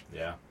gosh.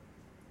 Yeah.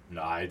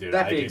 No, I do.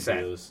 That being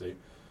said,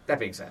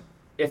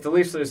 if the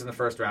Leafs lose in the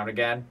first round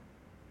again,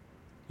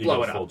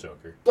 blow it up. Full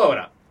Joker. Blow it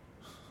up.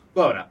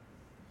 Blow it up.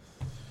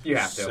 You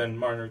have to. Send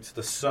Marner to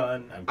the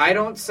sun. I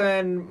don't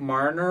send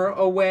Marner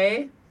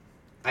away.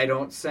 I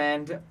don't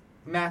send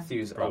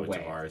Matthews Probably away.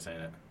 tomorrow, ain't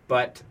it?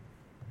 But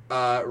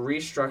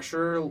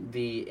restructure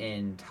the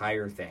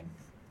entire thing.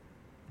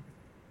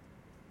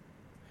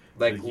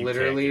 Like,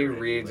 literally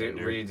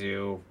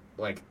redo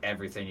like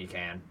everything you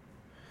can.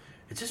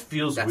 It just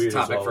feels That's weird.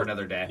 That's a topic for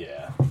another day.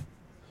 Yeah.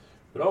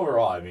 But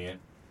overall, I mean,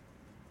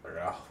 we're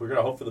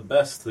gonna hope for the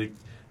best. Like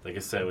I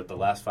said, with the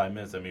last 5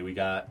 minutes, I mean, we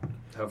got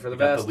hope for the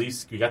best. We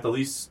got the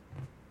Leafs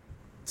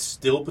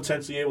still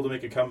potentially able to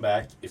make a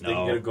comeback. If they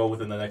can get a goal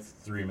within the next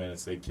 3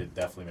 minutes, they could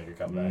definitely make a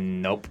comeback.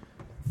 Nope.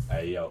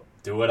 Hey, yo,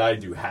 do what I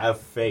do. Have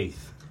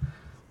faith.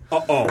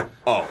 Oh.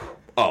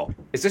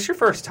 Is this your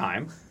first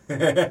time?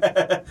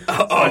 It's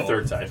my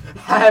 3rd time.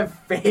 Have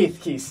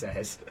faith, he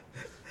says.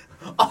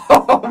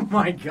 Oh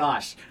my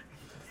gosh.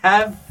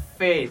 Have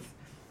faith.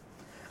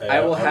 Hey, I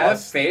will have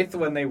faith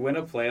when they win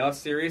a playoff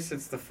series.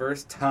 It's the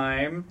first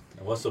time.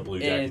 I watched the Blue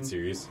Jacket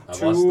series.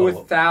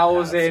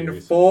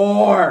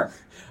 2004.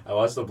 I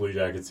watched the Blue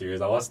Jacket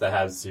series. I watched the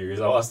Habs series.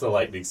 I watched the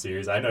Lightning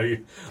series. I know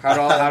you. How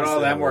do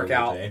all them work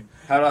out?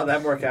 How do all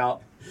them work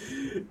out?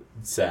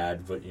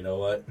 Sad, but you know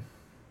what?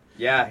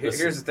 Yeah, here's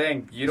the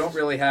thing. You don't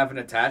really have an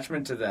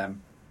attachment to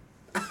them.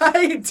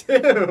 I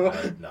do.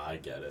 I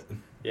get it.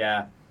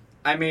 Yeah.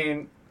 I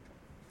mean,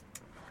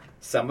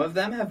 some of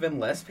them have been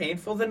less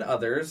painful than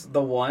others.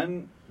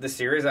 The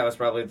series I was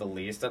probably the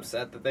least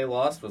upset that they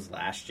lost was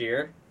last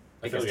year.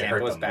 Because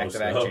Tampa was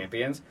back-to-back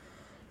champions.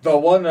 The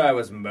one that I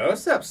was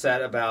most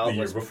upset about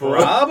was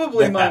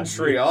probably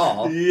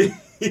Montreal.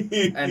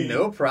 And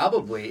no,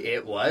 probably,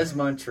 it was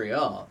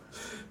Montreal.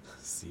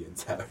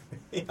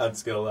 I'm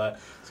just gonna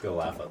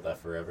laugh at that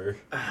forever.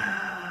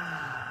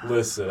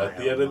 Listen, at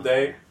the end of the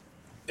day,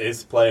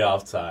 it's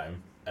playoff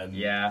time. And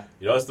yeah.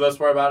 You know what's the best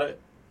part about it?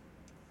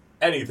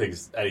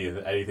 Anything's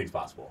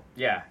possible.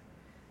 Yeah.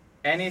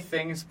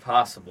 Anything's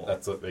possible.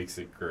 That's what makes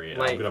it great.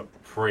 Like, I'm going to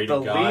pray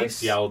to God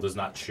Seattle does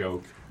not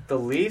choke. The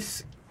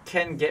Leafs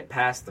can get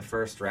past the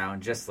first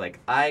round just like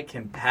I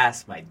can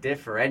pass my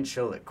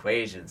differential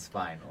equations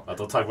final.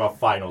 Don't talk about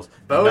finals.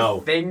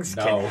 Both things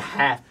can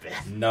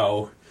happen.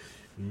 No,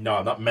 I'm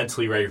not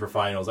mentally ready for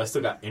finals. I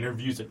still got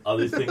interviews and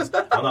other things.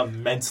 I'm not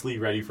mentally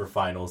ready for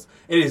finals.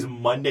 It is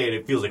Monday and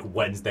it feels like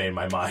Wednesday in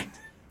my mind.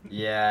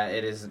 Yeah,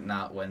 it is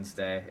not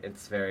Wednesday.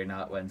 It's very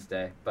not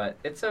Wednesday. But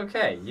it's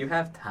okay. You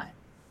have time.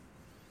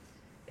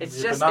 It's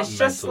just like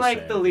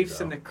sanity, the Leafs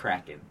and the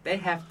Kraken. They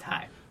have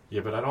time. Yeah,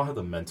 but I don't have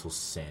the mental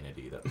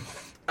sanity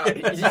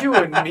that. You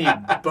and me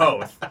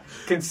both.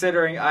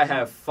 Considering I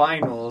have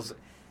finals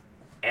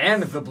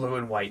and the blue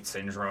and white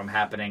syndrome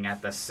happening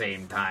at the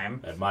same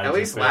time. At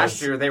least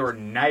last year they were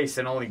nice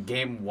and only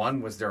Game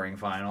 1 was during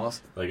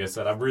finals. Like I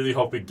said, I'm really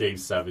hoping Game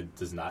 7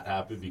 does not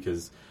happen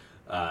because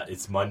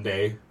it's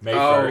Monday, May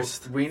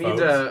 1st. We need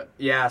to...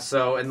 Yeah,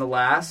 so in the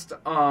last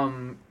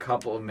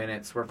couple of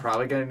minutes, we're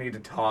probably going to need to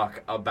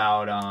talk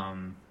about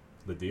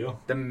The deal?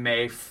 The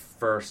May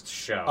 1st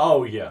show.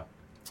 Oh, yeah.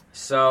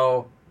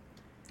 So...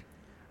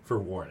 For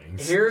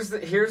warnings. Here's the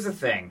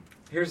thing.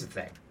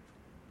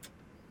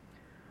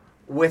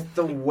 With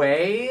the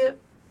way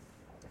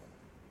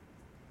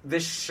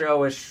this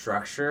show is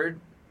structured,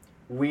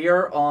 we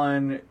are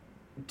on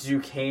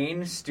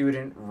Duquesne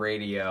Student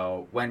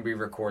Radio when we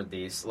record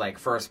these. Like,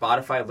 for our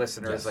Spotify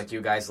listeners, Yes. like,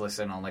 you guys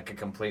listen on, like, a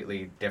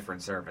completely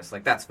different service.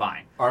 Like, that's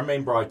fine. Our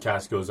main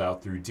broadcast goes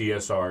out through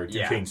DSR,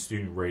 Duquesne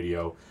Student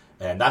Radio,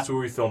 and that's where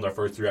we filmed our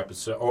first 3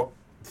 episodes. Oh,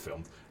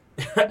 filmed.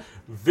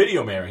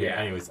 Video man here.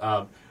 Yeah. Anyways,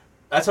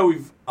 that's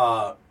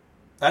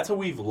how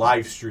we've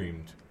live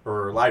streamed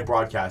or live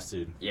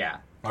broadcasted Yeah.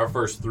 our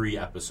first 3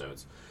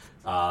 episodes.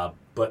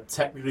 But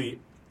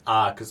technically,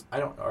 because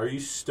are you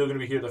still going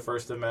to be here the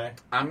 1st of May?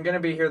 I'm going to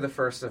be here the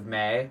 1st of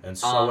May. And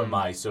so am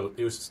I. So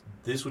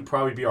this would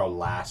probably be our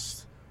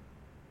last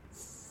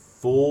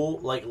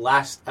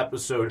last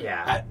episode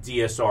at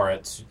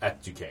DSR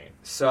at Duquesne.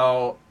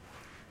 So,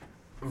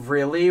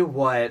 really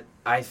what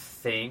I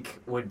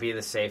think would be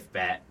the safe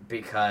bet,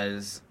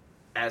 because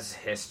as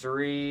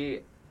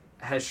history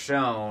has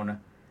shown,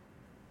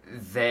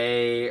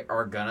 they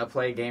are going to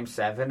play Game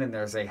 7, and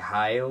there's a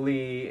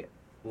highly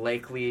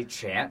likely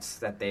chance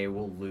that they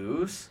will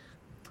lose.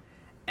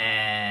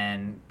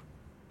 And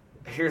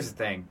here's the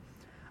thing.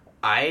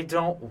 I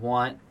don't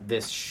want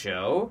this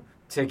show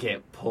to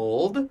get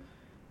pulled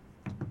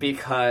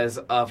because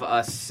of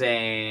us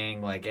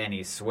saying, like,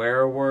 any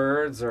swear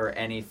words or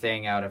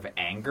anything out of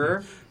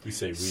anger. We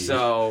say we.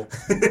 So...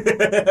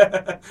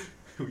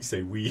 we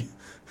say we.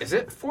 Is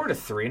it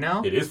 4-3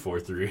 now? It is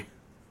 4-3.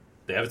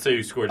 They haven't said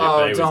who scored it, Oh,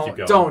 but anyways, keep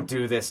going. don't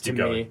do this to Keep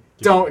me. going.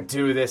 Don't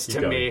do this Keep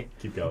to going. me.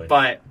 Keep going.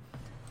 But,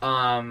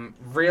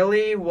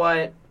 really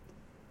what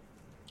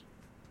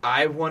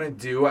I want to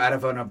do out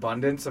of an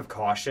abundance of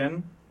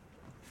caution,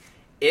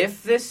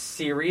 if this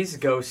series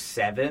goes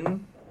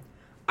 7,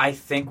 I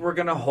think we're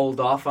going to hold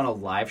off on a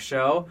live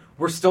show.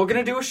 We're still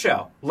going to do a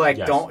show. Like,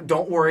 Yes.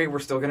 don't worry, we're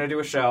still going to do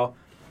a show.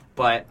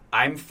 But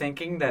I'm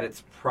thinking that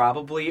it's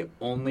probably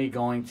only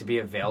going to be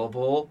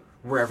available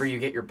wherever you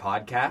get your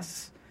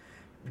podcasts,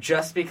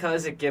 just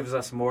because it gives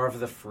us more of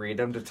the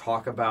freedom to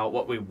talk about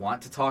what we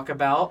want to talk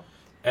about.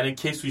 And in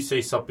case we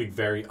say something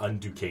very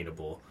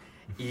unducaneable.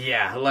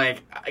 Yeah,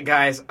 like,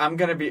 guys, I'm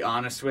going to be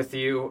honest with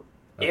you.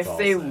 That's if all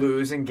they I'll say.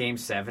 lose in Game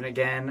 7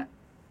 again,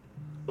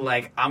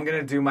 like, I'm going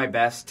to do my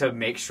best to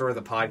make sure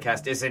the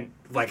podcast isn't,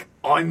 like,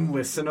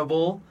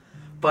 unlistenable.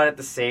 But at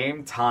the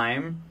same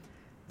time,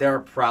 there are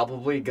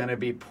probably going to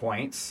be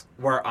points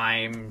where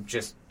I'm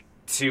just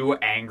too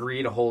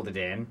angry to hold it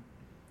in.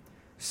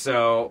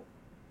 So,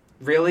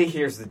 really,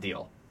 here's the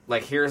deal.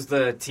 Like, here's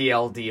the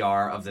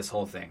TLDR of this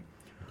whole thing.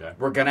 Okay.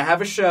 We're going to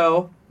have a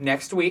show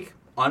next week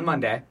on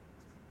Monday.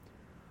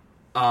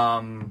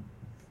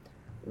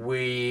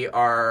 We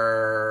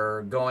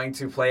are going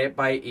to play it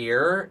by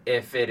ear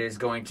if it is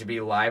going to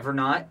be live or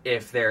not.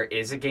 If there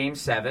is a Game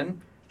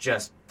 7,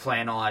 just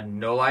plan on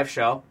no live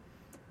show.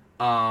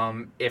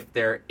 If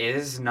there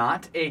is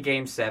not a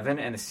Game 7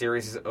 and the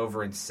series is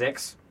over in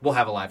 6, we'll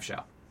have a live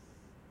show.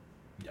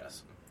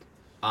 Yes.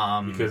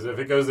 Because if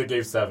it goes to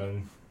Game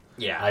 7,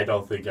 yeah, I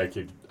don't think I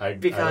could. I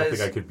don't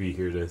think I could be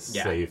here to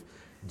save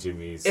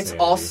Jimmy's. It's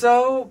sanity.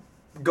 also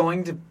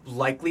going to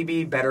likely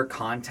be better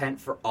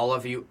content for all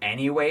of you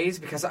anyways,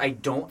 because I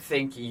don't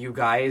think you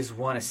guys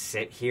want to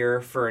sit here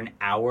for an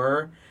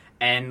hour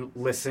and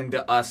listen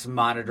to us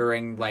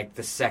monitoring, like,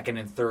 the second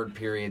and third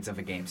periods of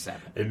a Game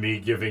 7. And me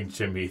giving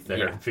Jimmy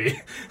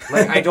therapy.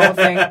 Like, I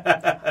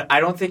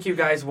don't think you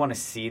guys want to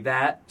see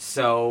that.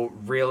 So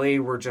really,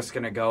 we're just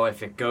gonna go.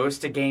 If it goes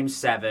to Game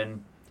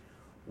 7,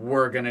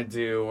 we're gonna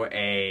do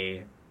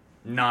a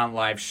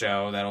non-live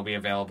show that'll be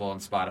available on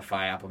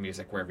Spotify, Apple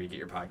Music, wherever you get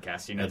your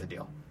podcasts. You know the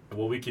deal.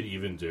 What we could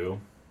even do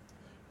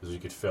is we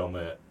could film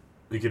it.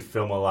 We could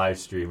film a live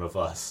stream of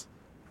us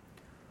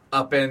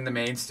Up in the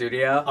main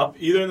studio. up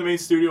either in the main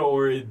studio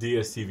or in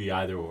DSTV,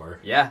 either or.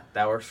 Yeah,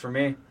 that works for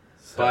me.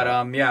 So, But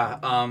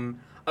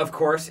of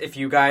course, if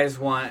you guys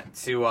want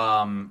to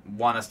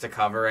want us to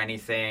cover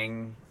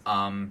anything,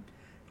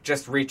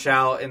 just reach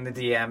out in the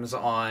DMs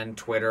on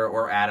Twitter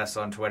or add us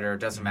on Twitter. It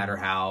doesn't matter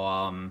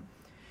how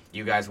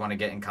you guys want to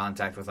get in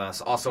contact with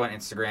us. Also on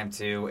Instagram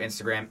too.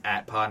 Instagram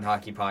at Pond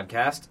Hockey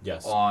Podcast.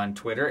 Yes. On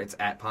Twitter, it's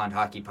at Pond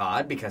Hockey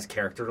Pod because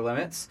character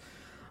limits.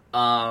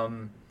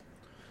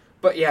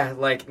 But yeah,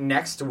 like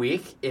next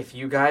week, if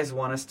you guys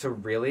want us to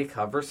really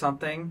cover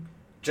something,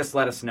 just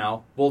let us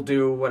know. We'll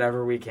do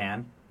whatever we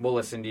can. We'll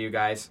listen to you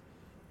guys.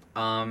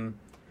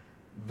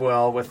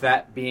 Well, with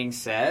that being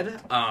said,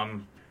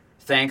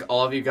 thank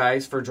all of you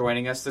guys for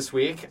joining us this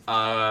week.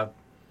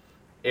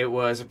 It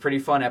was a pretty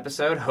fun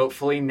episode.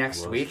 Hopefully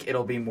next week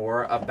it'll be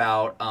more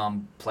about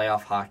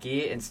playoff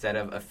hockey instead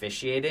of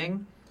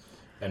officiating.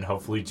 And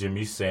hopefully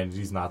Jimmy's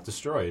sanity's not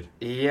destroyed.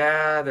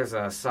 Yeah, there's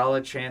a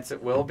solid chance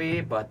it will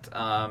be, but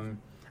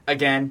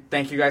again,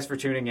 thank you guys for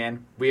tuning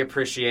in. We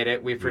appreciate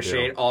it. We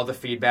appreciate all the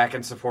feedback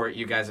and support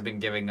you guys have been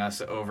giving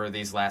us over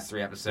these last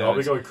 3 episodes. We'll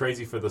be going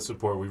crazy for the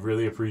support. We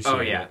really appreciate it.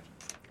 Oh, yeah.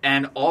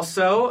 And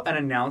also, an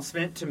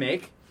announcement to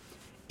make.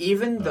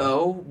 even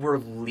though we're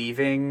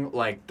leaving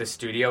like the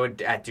studio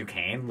at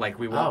Duquesne, like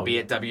we won't be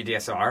at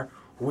WDSR,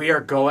 we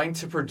are going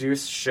to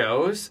produce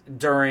shows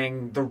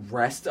during the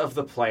rest of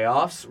the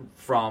playoffs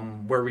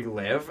from where we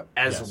live,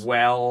 as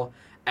well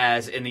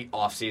as in the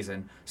off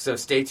season. So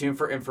stay tuned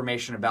for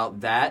information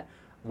about that.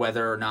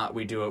 Whether or not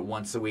we do it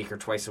once a week or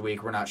twice a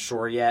week, we're not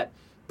sure yet.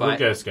 But we'll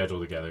get a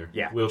schedule together.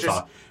 Yeah, we'll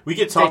talk. We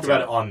can talk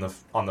about it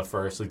on the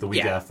first, like the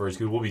week Yeah. after, because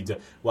we'll be.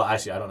 Well,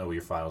 actually, I don't know what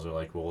your finals are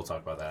like. But we'll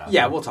talk about that after.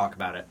 Yeah, we'll talk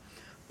about it.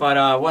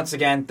 But once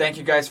again, thank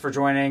you guys for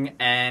joining,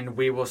 and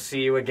we will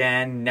see you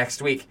again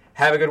next week.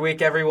 Have a good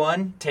week,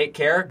 everyone. Take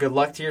care. Good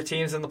luck to your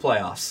teams in the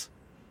playoffs.